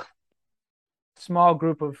some small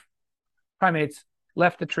group of primates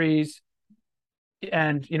left the trees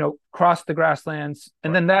and, you know, crossed the grasslands.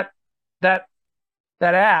 And then that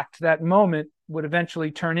moment would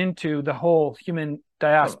eventually turn into the whole human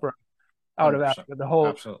diaspora out of Africa, the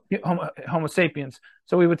whole Homo sapiens.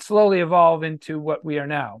 So we would slowly evolve into what we are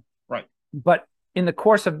now. Right. But in the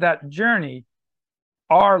course of that journey,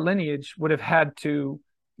 our lineage would have had to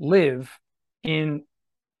live in,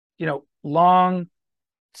 you know, long,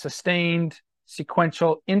 sustained,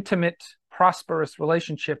 sequential, intimate, prosperous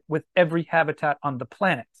relationship with every habitat on the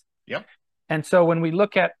planet. Yep. And so when we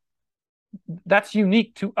look at that's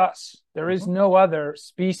unique to us. There is no other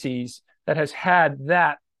species that has had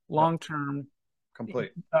that long-term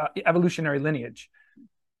complete evolutionary lineage,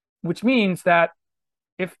 which means that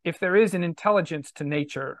if there is an intelligence to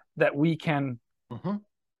nature that we can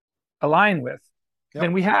align with,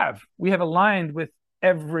 then we have aligned with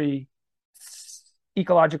every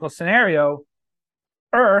ecological scenario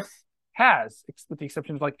Earth has, with the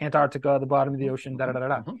exception of like Antarctica, the bottom of the ocean,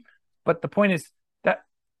 But the point is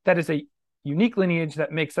that is a unique lineage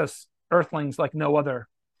that makes us Earthlings like no other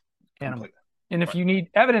animal. And if you need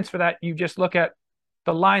evidence for that, you just look at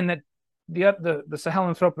the line that the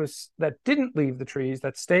Sahelanthropus that didn't leave the trees,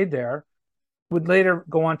 that stayed there, would later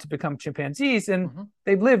go on to become chimpanzees, and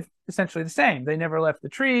they've lived essentially the same. They never left the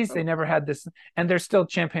trees. They never had this, and they're still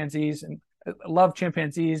chimpanzees, and love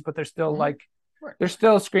chimpanzees, but they're still like, they're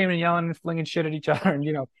still screaming, yelling, and flinging shit at each other. And,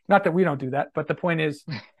 you know, not that we don't do that, but the point is,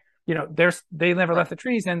 you know, they never left the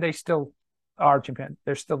trees, and they still are chimpanzees.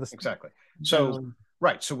 They're still the exactly. So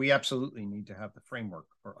right. So we absolutely need to have the framework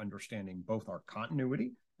for understanding both our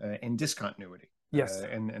continuity and discontinuity. Yes.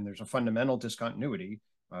 And there's a fundamental discontinuity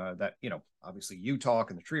that, you know, obviously UTOK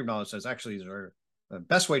and the Tree of Knowledge says actually is the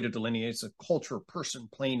best way to delineate is a culture, person,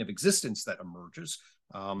 plane of existence that emerges.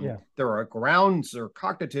 There are grounds, there are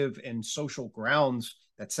cognitive and social grounds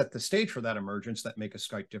that set the stage for that emergence that make us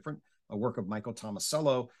quite different. A work of Michael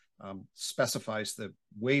Tomasello specifies the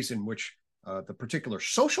ways in which the particular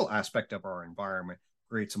social aspect of our environment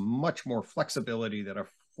creates much more flexibility that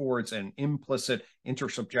affords an implicit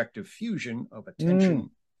intersubjective fusion of attention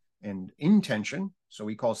and intention. So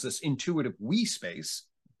he calls this intuitive we space.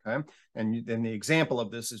 Okay. And then the example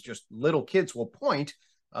of this is just little kids will point,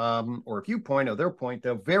 or if you point or they'll point,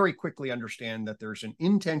 they'll very quickly understand that there's an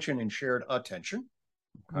intention and shared attention.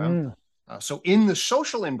 Okay. So in the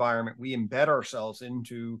social environment, we embed ourselves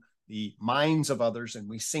into the minds of others and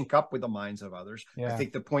we sync up with the minds of others. I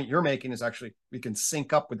think the point you're making is actually we can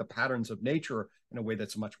sync up with the patterns of nature in a way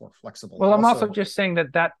that's much more flexible. Well, I'm also just saying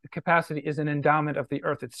that capacity is an endowment of the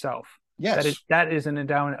earth itself. Yes. That is an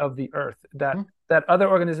endowment of the earth that other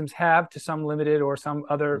organisms have to some limited or some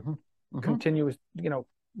other continuous, you know,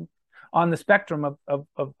 on the spectrum of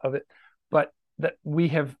it, but that we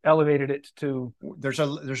have elevated it to. There's a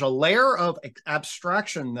layer of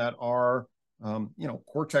abstraction that our you know,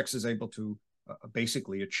 cortex is able to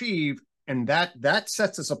basically achieve, and that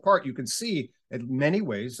sets us apart. You can see in many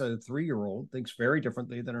ways a 3-year-old thinks very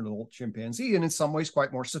differently than an adult chimpanzee, and in some ways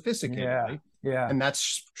quite more sophisticatedly. And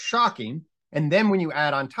that's shocking. And then when you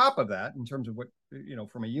add on top of that, in terms of what, you know,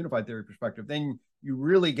 from a unified theory perspective, then you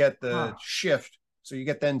really get the shift. So you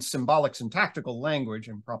get then symbolic syntactical language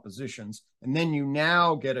and propositions, and then you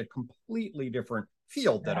now get a completely different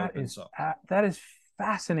field that opens up. That is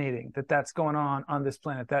fascinating that's going on this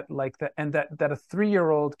planet, that like that, and that a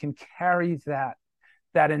 3-year-old can carry that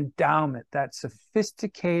endowment, that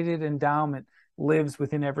sophisticated endowment lives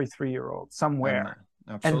within every 3-year-old somewhere.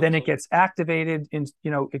 And then it gets activated in,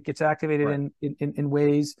 you know, in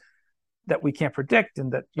ways that we can't predict,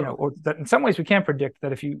 and that, you know, or that in some ways we can predict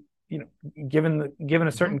that if you know, given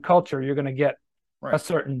a certain culture, you're going to get a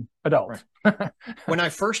certain adult. When I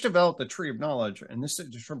first developed the Tree of Knowledge, and this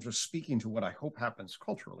is in terms of speaking to what I hope happens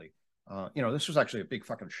culturally, you know, this was actually a big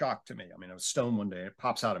fucking shock to me. I mean, I was stoned one day. It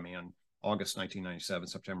pops out of me on August 1997,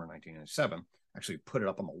 September 1997. Actually put it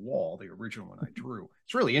up on the wall, the original one I drew.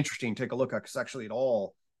 It's really interesting to take a look at, because actually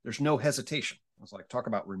there's no hesitation. I was like, talk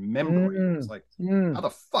about remembering. It's like, how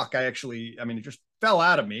the fuck I mean, it just fell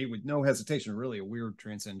out of me with no hesitation. Really a weird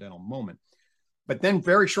transcendental moment. But then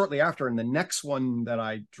very shortly after, in the next one that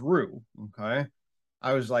I drew, okay,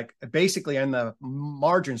 I was like, basically in the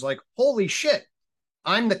margins, like, holy shit,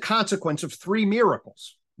 I'm the consequence of 3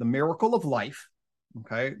 miracles: the miracle of life,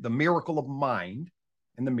 okay, the miracle of mind,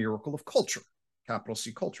 and the miracle of culture, capital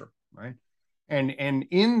C culture, right? And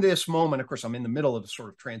in this moment, of course, I'm in the middle of sort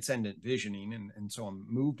of transcendent visioning, and so I'm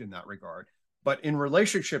moved in that regard. But in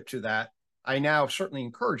relationship to that, I now certainly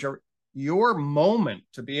encourage your moment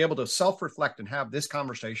to be able to self-reflect and have this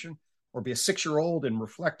conversation, or be a 6-year-old and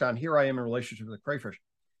reflect on, here I am in relationship to the crayfish.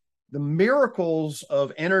 The miracles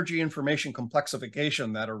of energy information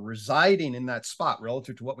complexification that are residing in that spot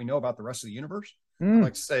relative to what we know about the rest of the universe. I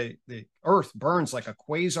like to say the Earth burns like a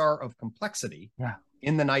quasar of complexity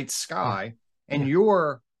in the night sky, and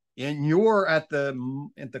you're at the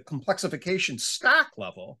complexification stack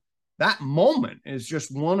level. That moment is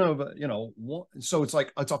just one of, you know, so it's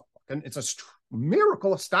like it's a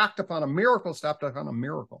miracle stacked upon a miracle, stacked upon a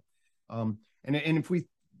miracle. And if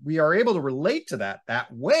we are able to relate to that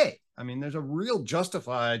way, I mean, there's a real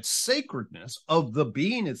justified sacredness of the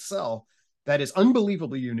being itself that is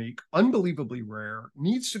unbelievably unique, unbelievably rare,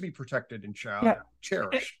 needs to be protected and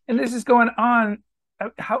cherished. And this is going on.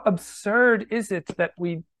 How absurd is it that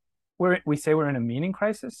we say we're in a meaning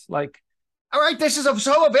crisis? Like, all right, this is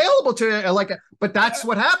so available to but that's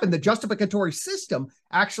what happened. The justificatory system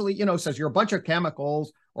actually, you know, says you're a bunch of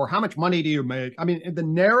chemicals, or how much money do you make? I mean, the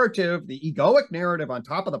narrative, the egoic narrative on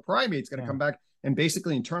top of the primate is going to come back and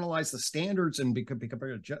basically internalize the standards and become.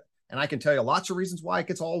 And I can tell you lots of reasons why it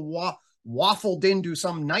gets all waffled into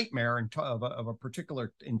some nightmare of a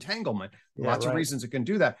particular entanglement. Lots of reasons it can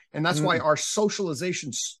do that, and that's why our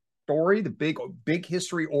socialization story, the big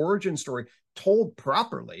history origin story, told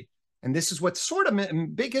properly, And this is what's sort of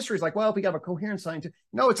in big history is like, well, if we have a coherent scientific,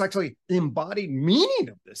 no, it's actually the embodied meaning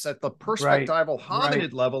of this at the perspectival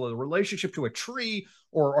hominid level of the relationship to a tree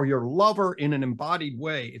or your lover in an embodied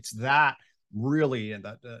way. It's that really, and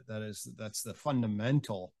that's the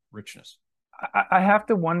fundamental richness. I have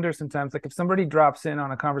to wonder sometimes, like if somebody drops in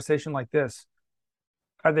on a conversation like this,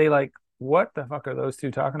 are they like, what the fuck are those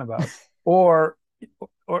two talking about? or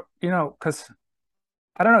because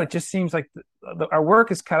I don't know, it just seems like our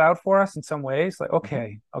work is cut out for us in some ways. Like,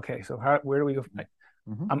 okay, so where do we go?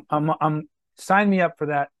 I'm sign me up for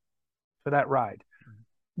that ride.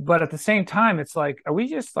 But at the same time, it's like, are we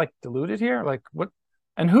just like deluded here? Like what?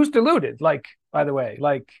 And who's deluded? Like, by the way,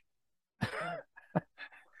 like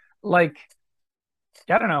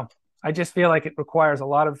I don't know. I just feel like it requires a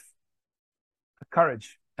lot of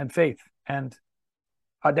courage and faith and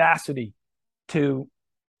audacity to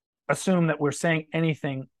assume that we're saying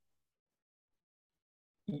anything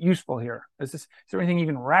useful here. Is there anything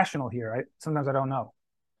even rational here? Sometimes I don't know.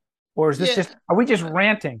 Or is this are we just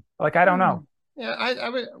ranting? Like, I don't know. Yeah,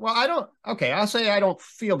 I don't. Okay, I'll say I don't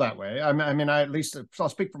feel that way. I mean, at least I'll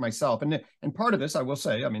speak for myself. And part of this, I will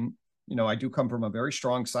say, I mean, I do come from a very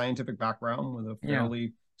strong scientific background with a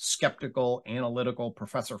fairly skeptical, analytical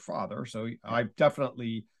professor father. So I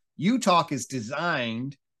definitely, UTOK is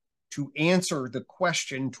designed to answer the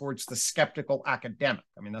question towards the skeptical academic.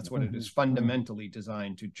 I mean, that's what it is fundamentally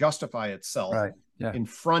designed to justify itself in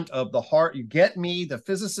front of the heart. You get me, the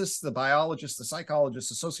physicists, the biologists, the psychologists,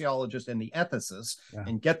 the sociologists, and the ethicists,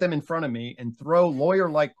 and get them in front of me and throw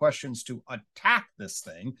lawyer-like questions to attack this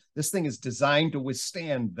thing. This thing is designed to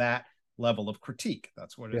withstand that level of critique.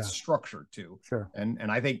 That's what it's structured to. Sure. And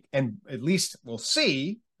I think, and at least we'll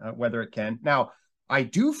see whether it can. Now, I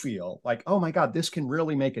do feel like, oh my God, this can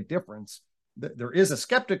really make a difference. There is a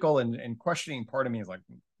skeptical and questioning part of me is like,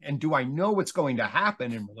 and do I know what's going to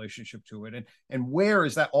happen in relationship to it? And where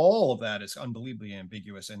is that? All of that is unbelievably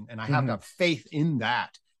ambiguous. And I have to have faith in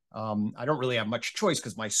that. I don't really have much choice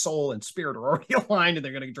because my soul and spirit are already aligned and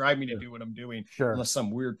they're going to drive me to do what I'm doing unless some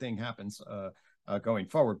weird thing happens going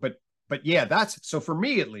forward. But yeah, so for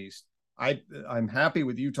me, at least, I'm happy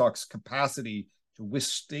with UTOK's capacity to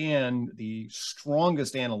withstand the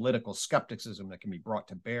strongest analytical skepticism that can be brought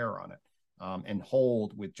to bear on it and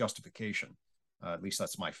hold with justification. At least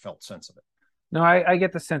that's my felt sense of it. No, I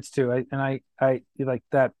get the sense too. I like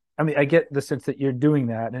that. I mean, I get the sense that you're doing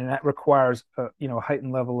that, and that requires a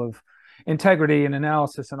heightened level of integrity and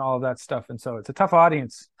analysis and all of that stuff. And so it's a tough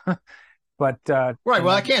audience. But well,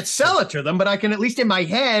 I can't sell it to them, but I can at least in my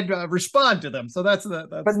head respond to them. So that's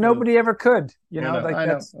but nobody ever could,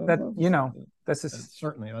 that's just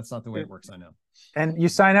certainly that's not the way it works. I know. And you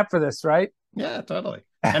sign up for this, right? Yeah, totally.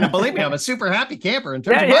 And believe me, I'm a super happy camper in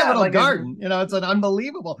terms of my little garden. It's an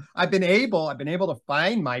unbelievable. I've been able to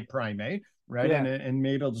find my primate, right, and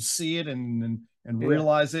be able to see it and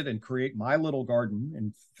realize it and create my little garden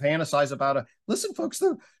and fantasize about it. Listen, folks,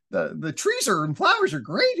 the trees and flowers are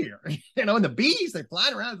great here, and the bees, they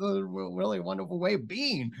fly around. It's a really wonderful way of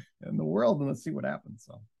being in the world, and let's see what happens.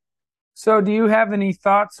 So do you have any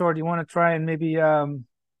thoughts, or do you want to try and maybe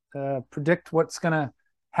predict what's going to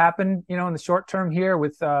happen, in the short term here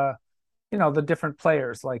with, the different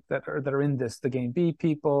players like that are in this, the Game B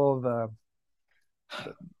people,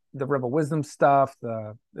 the Rebel Wisdom stuff,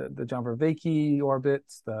 the John Vervaeke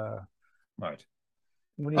orbits, right.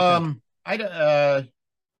 What do you think?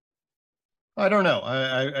 I don't know.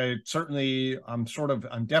 I certainly, I'm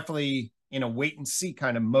definitely in a wait and see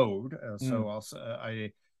kind of mode.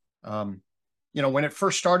 When it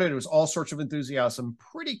first started, it was all sorts of enthusiasm.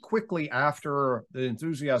 Pretty quickly after the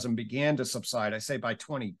enthusiasm began to subside, I say by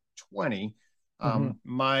 2020,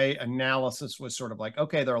 my analysis was sort of like,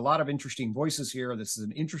 okay, there are a lot of interesting voices here. This is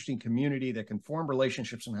an interesting community that can form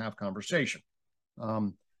relationships and have conversation.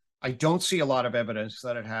 I don't see a lot of evidence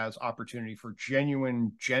that it has opportunity for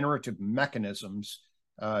genuine generative mechanisms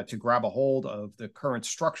to grab a hold of the current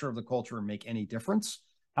structure of the culture and make any difference.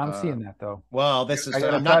 I'm seeing that though. Well,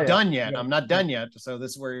 I'm not done yet. I'm not done yet. So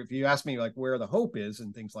this is where, if you ask me like where the hope is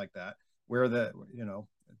and things like that,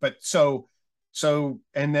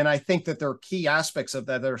 and then I think that there are key aspects of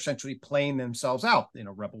that are essentially playing themselves out.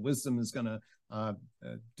 Rebel Wisdom is going to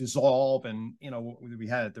dissolve, and there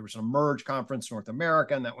was an Emerge conference North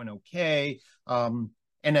America, and that went okay. And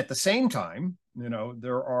at the same time,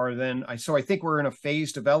 there are I think we're in a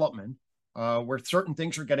phase development where certain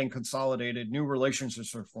things are getting consolidated, new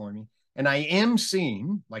relationships are forming, and I am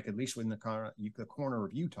seeing, like at least within the corner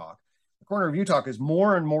of UTOK, the corner of UTOK is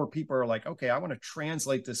more and more people are like, okay, I want to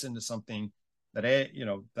translate this into something that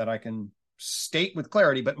I can state with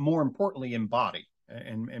clarity, but more importantly, embody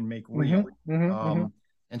and make real.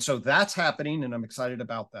 And so that's happening, and I'm excited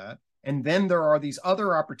about that. And then there are these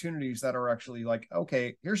other opportunities that are actually like,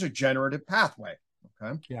 okay, here's a generative pathway.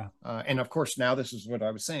 Okay. Yeah. And of course, now this is what I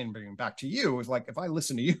was saying, bringing back to you, is like, if I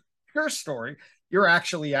listen to you, your story, you're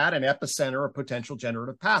actually at an epicenter of potential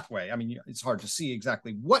generative pathway. I mean, it's hard to see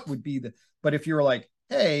exactly what would be but if you're like,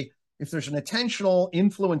 hey, if there's an attentional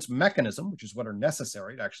influence mechanism, which is what are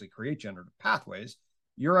necessary to actually create generative pathways,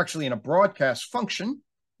 you're actually in a broadcast function,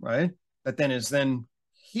 right? That then is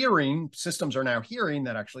hearing, systems are now hearing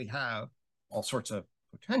that actually have all sorts of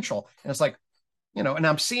potential. And it's like, and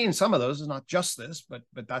I'm seeing some of those, it's not just this, but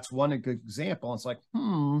that's one good example. It's like,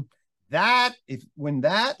 when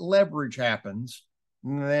that leverage happens,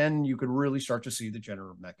 then you could really start to see the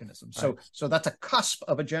generative mechanism. Right. So that's a cusp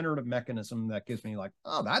of a generative mechanism that gives me like,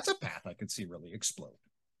 oh, that's a path I could see really explode.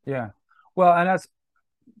 Yeah. Well, and that's,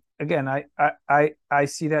 again, I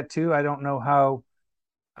see that too. I don't know how.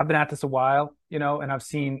 I've been at this a while, and I've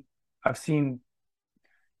seen, the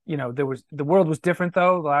world was different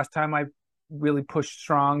though. The last time I really pushed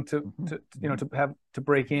strong to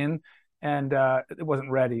break in, and it wasn't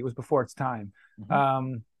ready. It was before its time.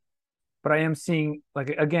 But I am seeing,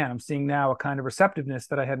 I'm seeing now a kind of receptiveness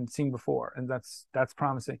that I hadn't seen before, and that's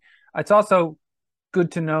promising. It's also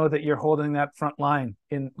good to know that you're holding that front line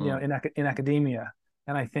in academia,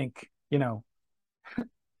 and I think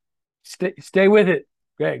stay with it,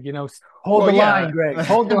 Greg. Hold the line, Greg.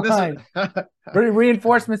 Hold the line.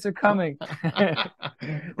 Reinforcements are coming, and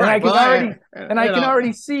I can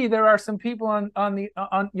already see there are some people on the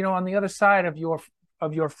other side of your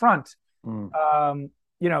front.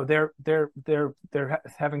 They're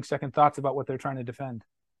having second thoughts about what they're trying to defend.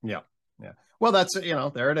 Yeah. Well, that's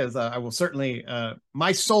there it is. I will certainly.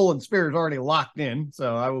 My soul and spirit is already locked in,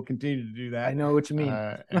 so I will continue to do that. I know what you mean.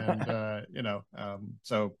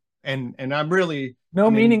 And I'm really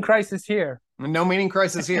meaning crisis here. No meaning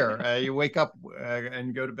crisis here. You wake up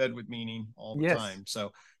and go to bed with meaning all the time.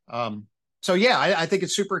 So yeah, I think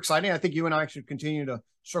it's super exciting. I think you and I should continue to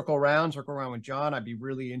circle around with John. I'd be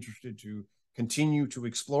really interested to continue to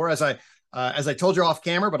explore, as I told you off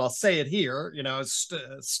camera, but I'll say it here.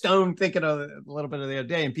 Stone thinking of a little bit of the other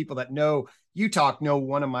day, and people that know UTOK know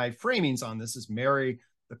one of my framings on this is Mary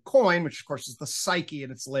the coin, which of course is the psyche,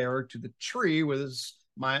 and it's layered to the tree with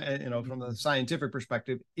from the scientific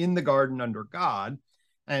perspective, in the garden under God,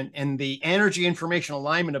 and the energy information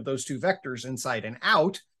alignment of those two vectors inside and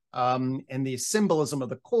out, and the symbolism of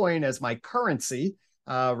the coin as my currency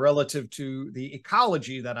relative to the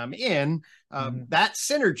ecology that I'm in, that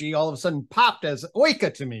synergy all of a sudden popped as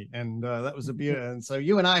oika to me, and that was a beauty. And so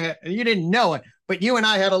you and I you didn't know it, but you and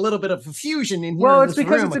I had a little bit of a fusion in here. Well, it's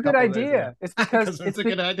because it's a good idea. It's because it's a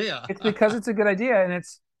good idea. It's because it's a good idea, and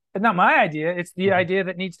it's not my idea. It's the idea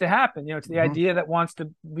that needs to happen. It's the idea that wants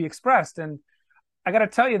to be expressed. And I got to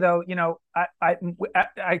tell you though, I'm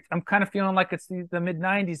kind of feeling like it's the mid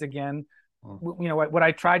 '90s again. What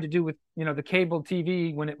I tried to do with the cable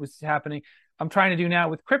TV when it was happening, I'm trying to do now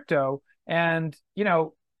with crypto, and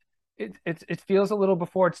it feels a little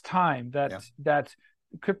before its time that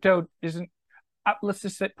crypto isn't. Let's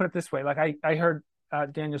just put it this way: like I heard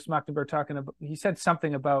Daniel Smachtenberg talking about. He said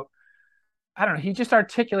something about, I don't know. He just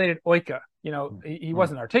articulated oika. He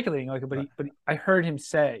wasn't articulating oika, but I heard him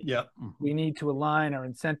say, we need to align our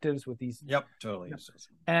incentives with these. Yep, totally.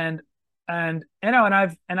 And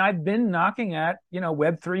I've been knocking at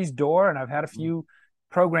Web3's door, and I've had a few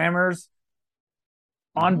programmers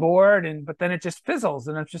on board, but then it just fizzles,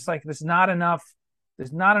 and it's just like there's not enough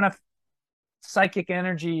psychic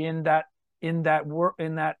energy in that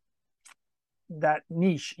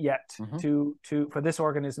niche yet for this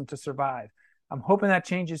organism to survive. I'm hoping that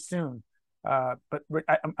changes soon, but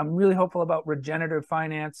I'm really hopeful about regenerative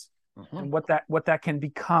finance and what that can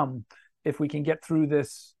become if we can get through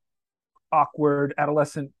this awkward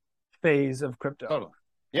adolescent phase of crypto. Totally.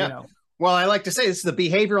 Yeah. Well, I like to say this is the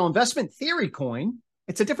behavioral investment theory coin.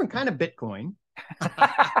 It's a different kind of Bitcoin.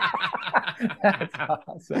 That's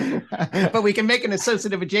awesome. But we can make an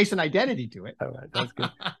associative adjacent identity to it. All right, that's good.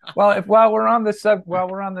 Well, while we're on the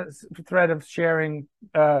thread of sharing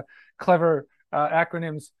clever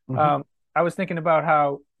acronyms, I was thinking about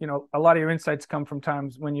how a lot of your insights come from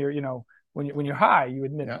times when you're when you're high. You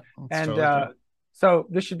admit it, and totally so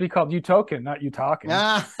this should be called UTOKing, not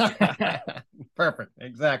UTOKing. Perfect.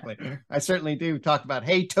 Exactly. I certainly do talk about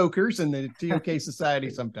hey tokers in the TOK society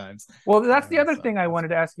sometimes. Well, that's the other thing I wanted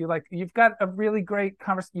to ask you. Like, you've got a really great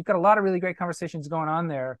you've got a lot of really great conversations going on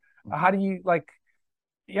there. How do you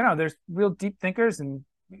there's real deep thinkers and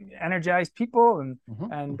energized people, and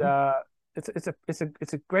it's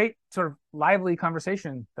a great sort of lively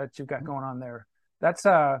conversation that you've got going on there. That's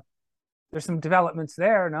there's some developments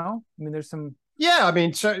there. No, I mean, there's some. Yeah, I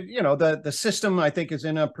mean, so the system I think is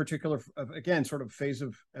in a particular, again, sort of phase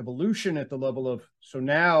of evolution at the level of, so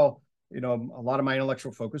now a lot of my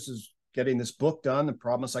intellectual focus is getting this book done, the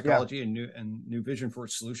problem of psychology and new vision for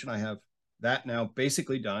its solution. I have that now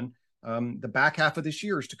basically done. The back half of this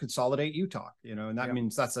year is to consolidate UTOK, and that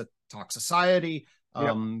means that's a talk society.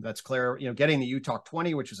 That's clear, getting the UTOK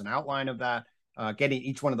 20, which is an outline of that, getting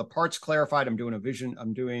each one of the parts clarified. I'm doing a vision.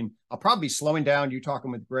 I'll probably be slowing down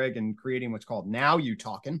UTOKing with Greg and creating what's called Now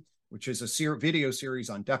UTOKing, which is a video series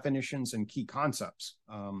on definitions and key concepts.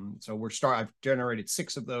 So I've generated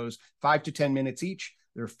 6 of those, 5 to 10 minutes each.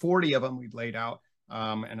 There are 40 of them we've laid out,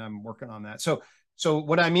 and I'm working on that. So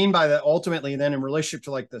what I mean by that ultimately then in relationship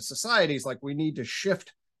to like the societies, like we need to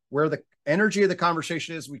shift where the energy of the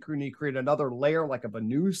conversation is. We need to create another layer like of a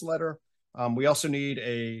newsletter. We also need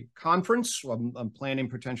a conference. I'm planning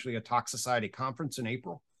potentially a Talk Society conference in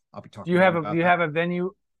April. I'll be talking. Do you have a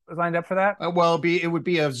venue lined up for that? Well, it would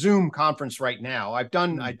be a Zoom conference right now. I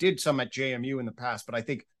did some at JMU in the past, but I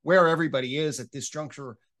think where everybody is at this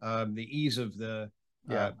juncture, the ease of the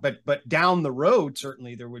but down the road,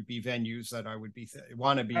 certainly there would be venues that I would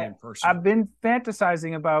want to be in person. I've been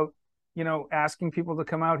fantasizing about, asking people to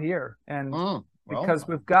come out here, and because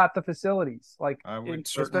we've got the facilities, like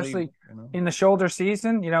especially in the shoulder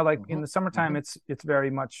season, in the summertime, it's very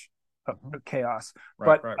much a chaos.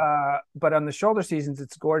 But on the shoulder seasons,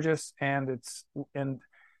 it's gorgeous, and it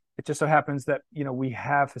just so happens that we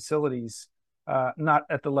have facilities, not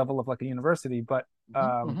at the level of like a university, but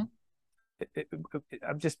I've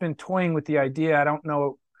just been toying with the idea. I don't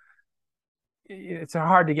know. It's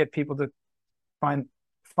hard to get people to find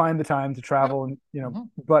the time to travel, and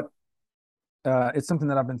but it's something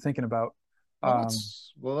that I've been thinking about.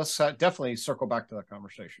 Let's definitely circle back to that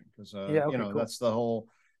conversation, because cool. That's the whole.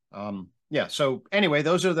 So anyway,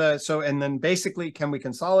 those are and then basically, can we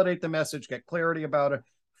consolidate the message, get clarity about it,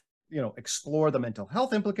 explore the mental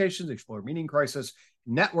health implications, explore meaning crisis,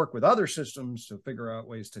 network with other systems to figure out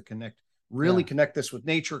ways to connect this with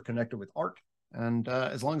nature, connect it with art. And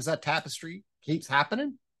as long as that tapestry keeps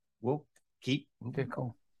happening, we'll keep. Okay,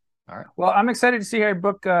 cool. All right. Well, I'm excited to see how your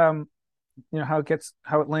book, how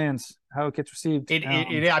it lands, how it gets received.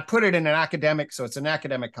 I put it in an academic, so it's an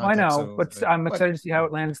academic context. I know, but I'm excited to see how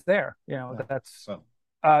it lands there. That's so.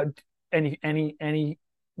 Any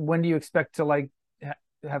when do you expect to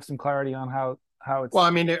have some clarity on how it's? Well,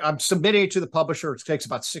 I mean, I'm submitting it to the publisher. It takes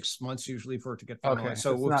about 6 months usually for it to get finalized.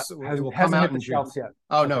 So it will come out in June. Yet.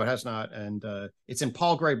 Oh, no, it has not. And it's in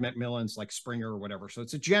Palgrave Macmillan's, like Springer or whatever. So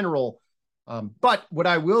it's a general. But what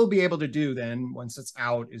I will be able to do then, once it's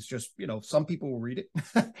out, is just, some people will read it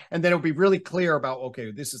and then it'll be really clear about,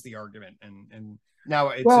 okay, this is the argument. And now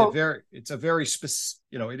it's a very specific,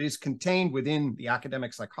 it is contained within the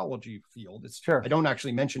academic psychology field. I don't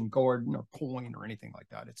actually mention Gordon or Coyne or anything like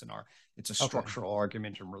that. It's a structural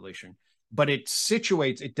argument in relation, but it's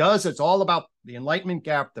all about the Enlightenment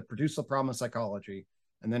gap that produced the problem of psychology,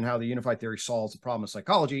 and then how the unified theory solves the problem of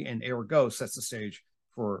psychology, and ergo sets the stage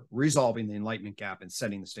for resolving the Enlightenment gap and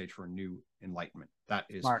setting the stage for a new Enlightenment. That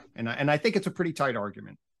is, Mark. And I think it's a pretty tight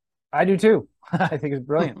argument. I do too. I think it's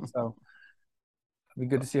brilliant. So it'll be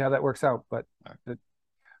good to see how that works out. But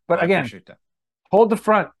again, hold the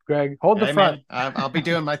front, Greg. Hold the front. I'll be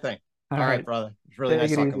doing my thing. All right, brother. It's really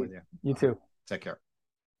nice talking with you. You too. Take care.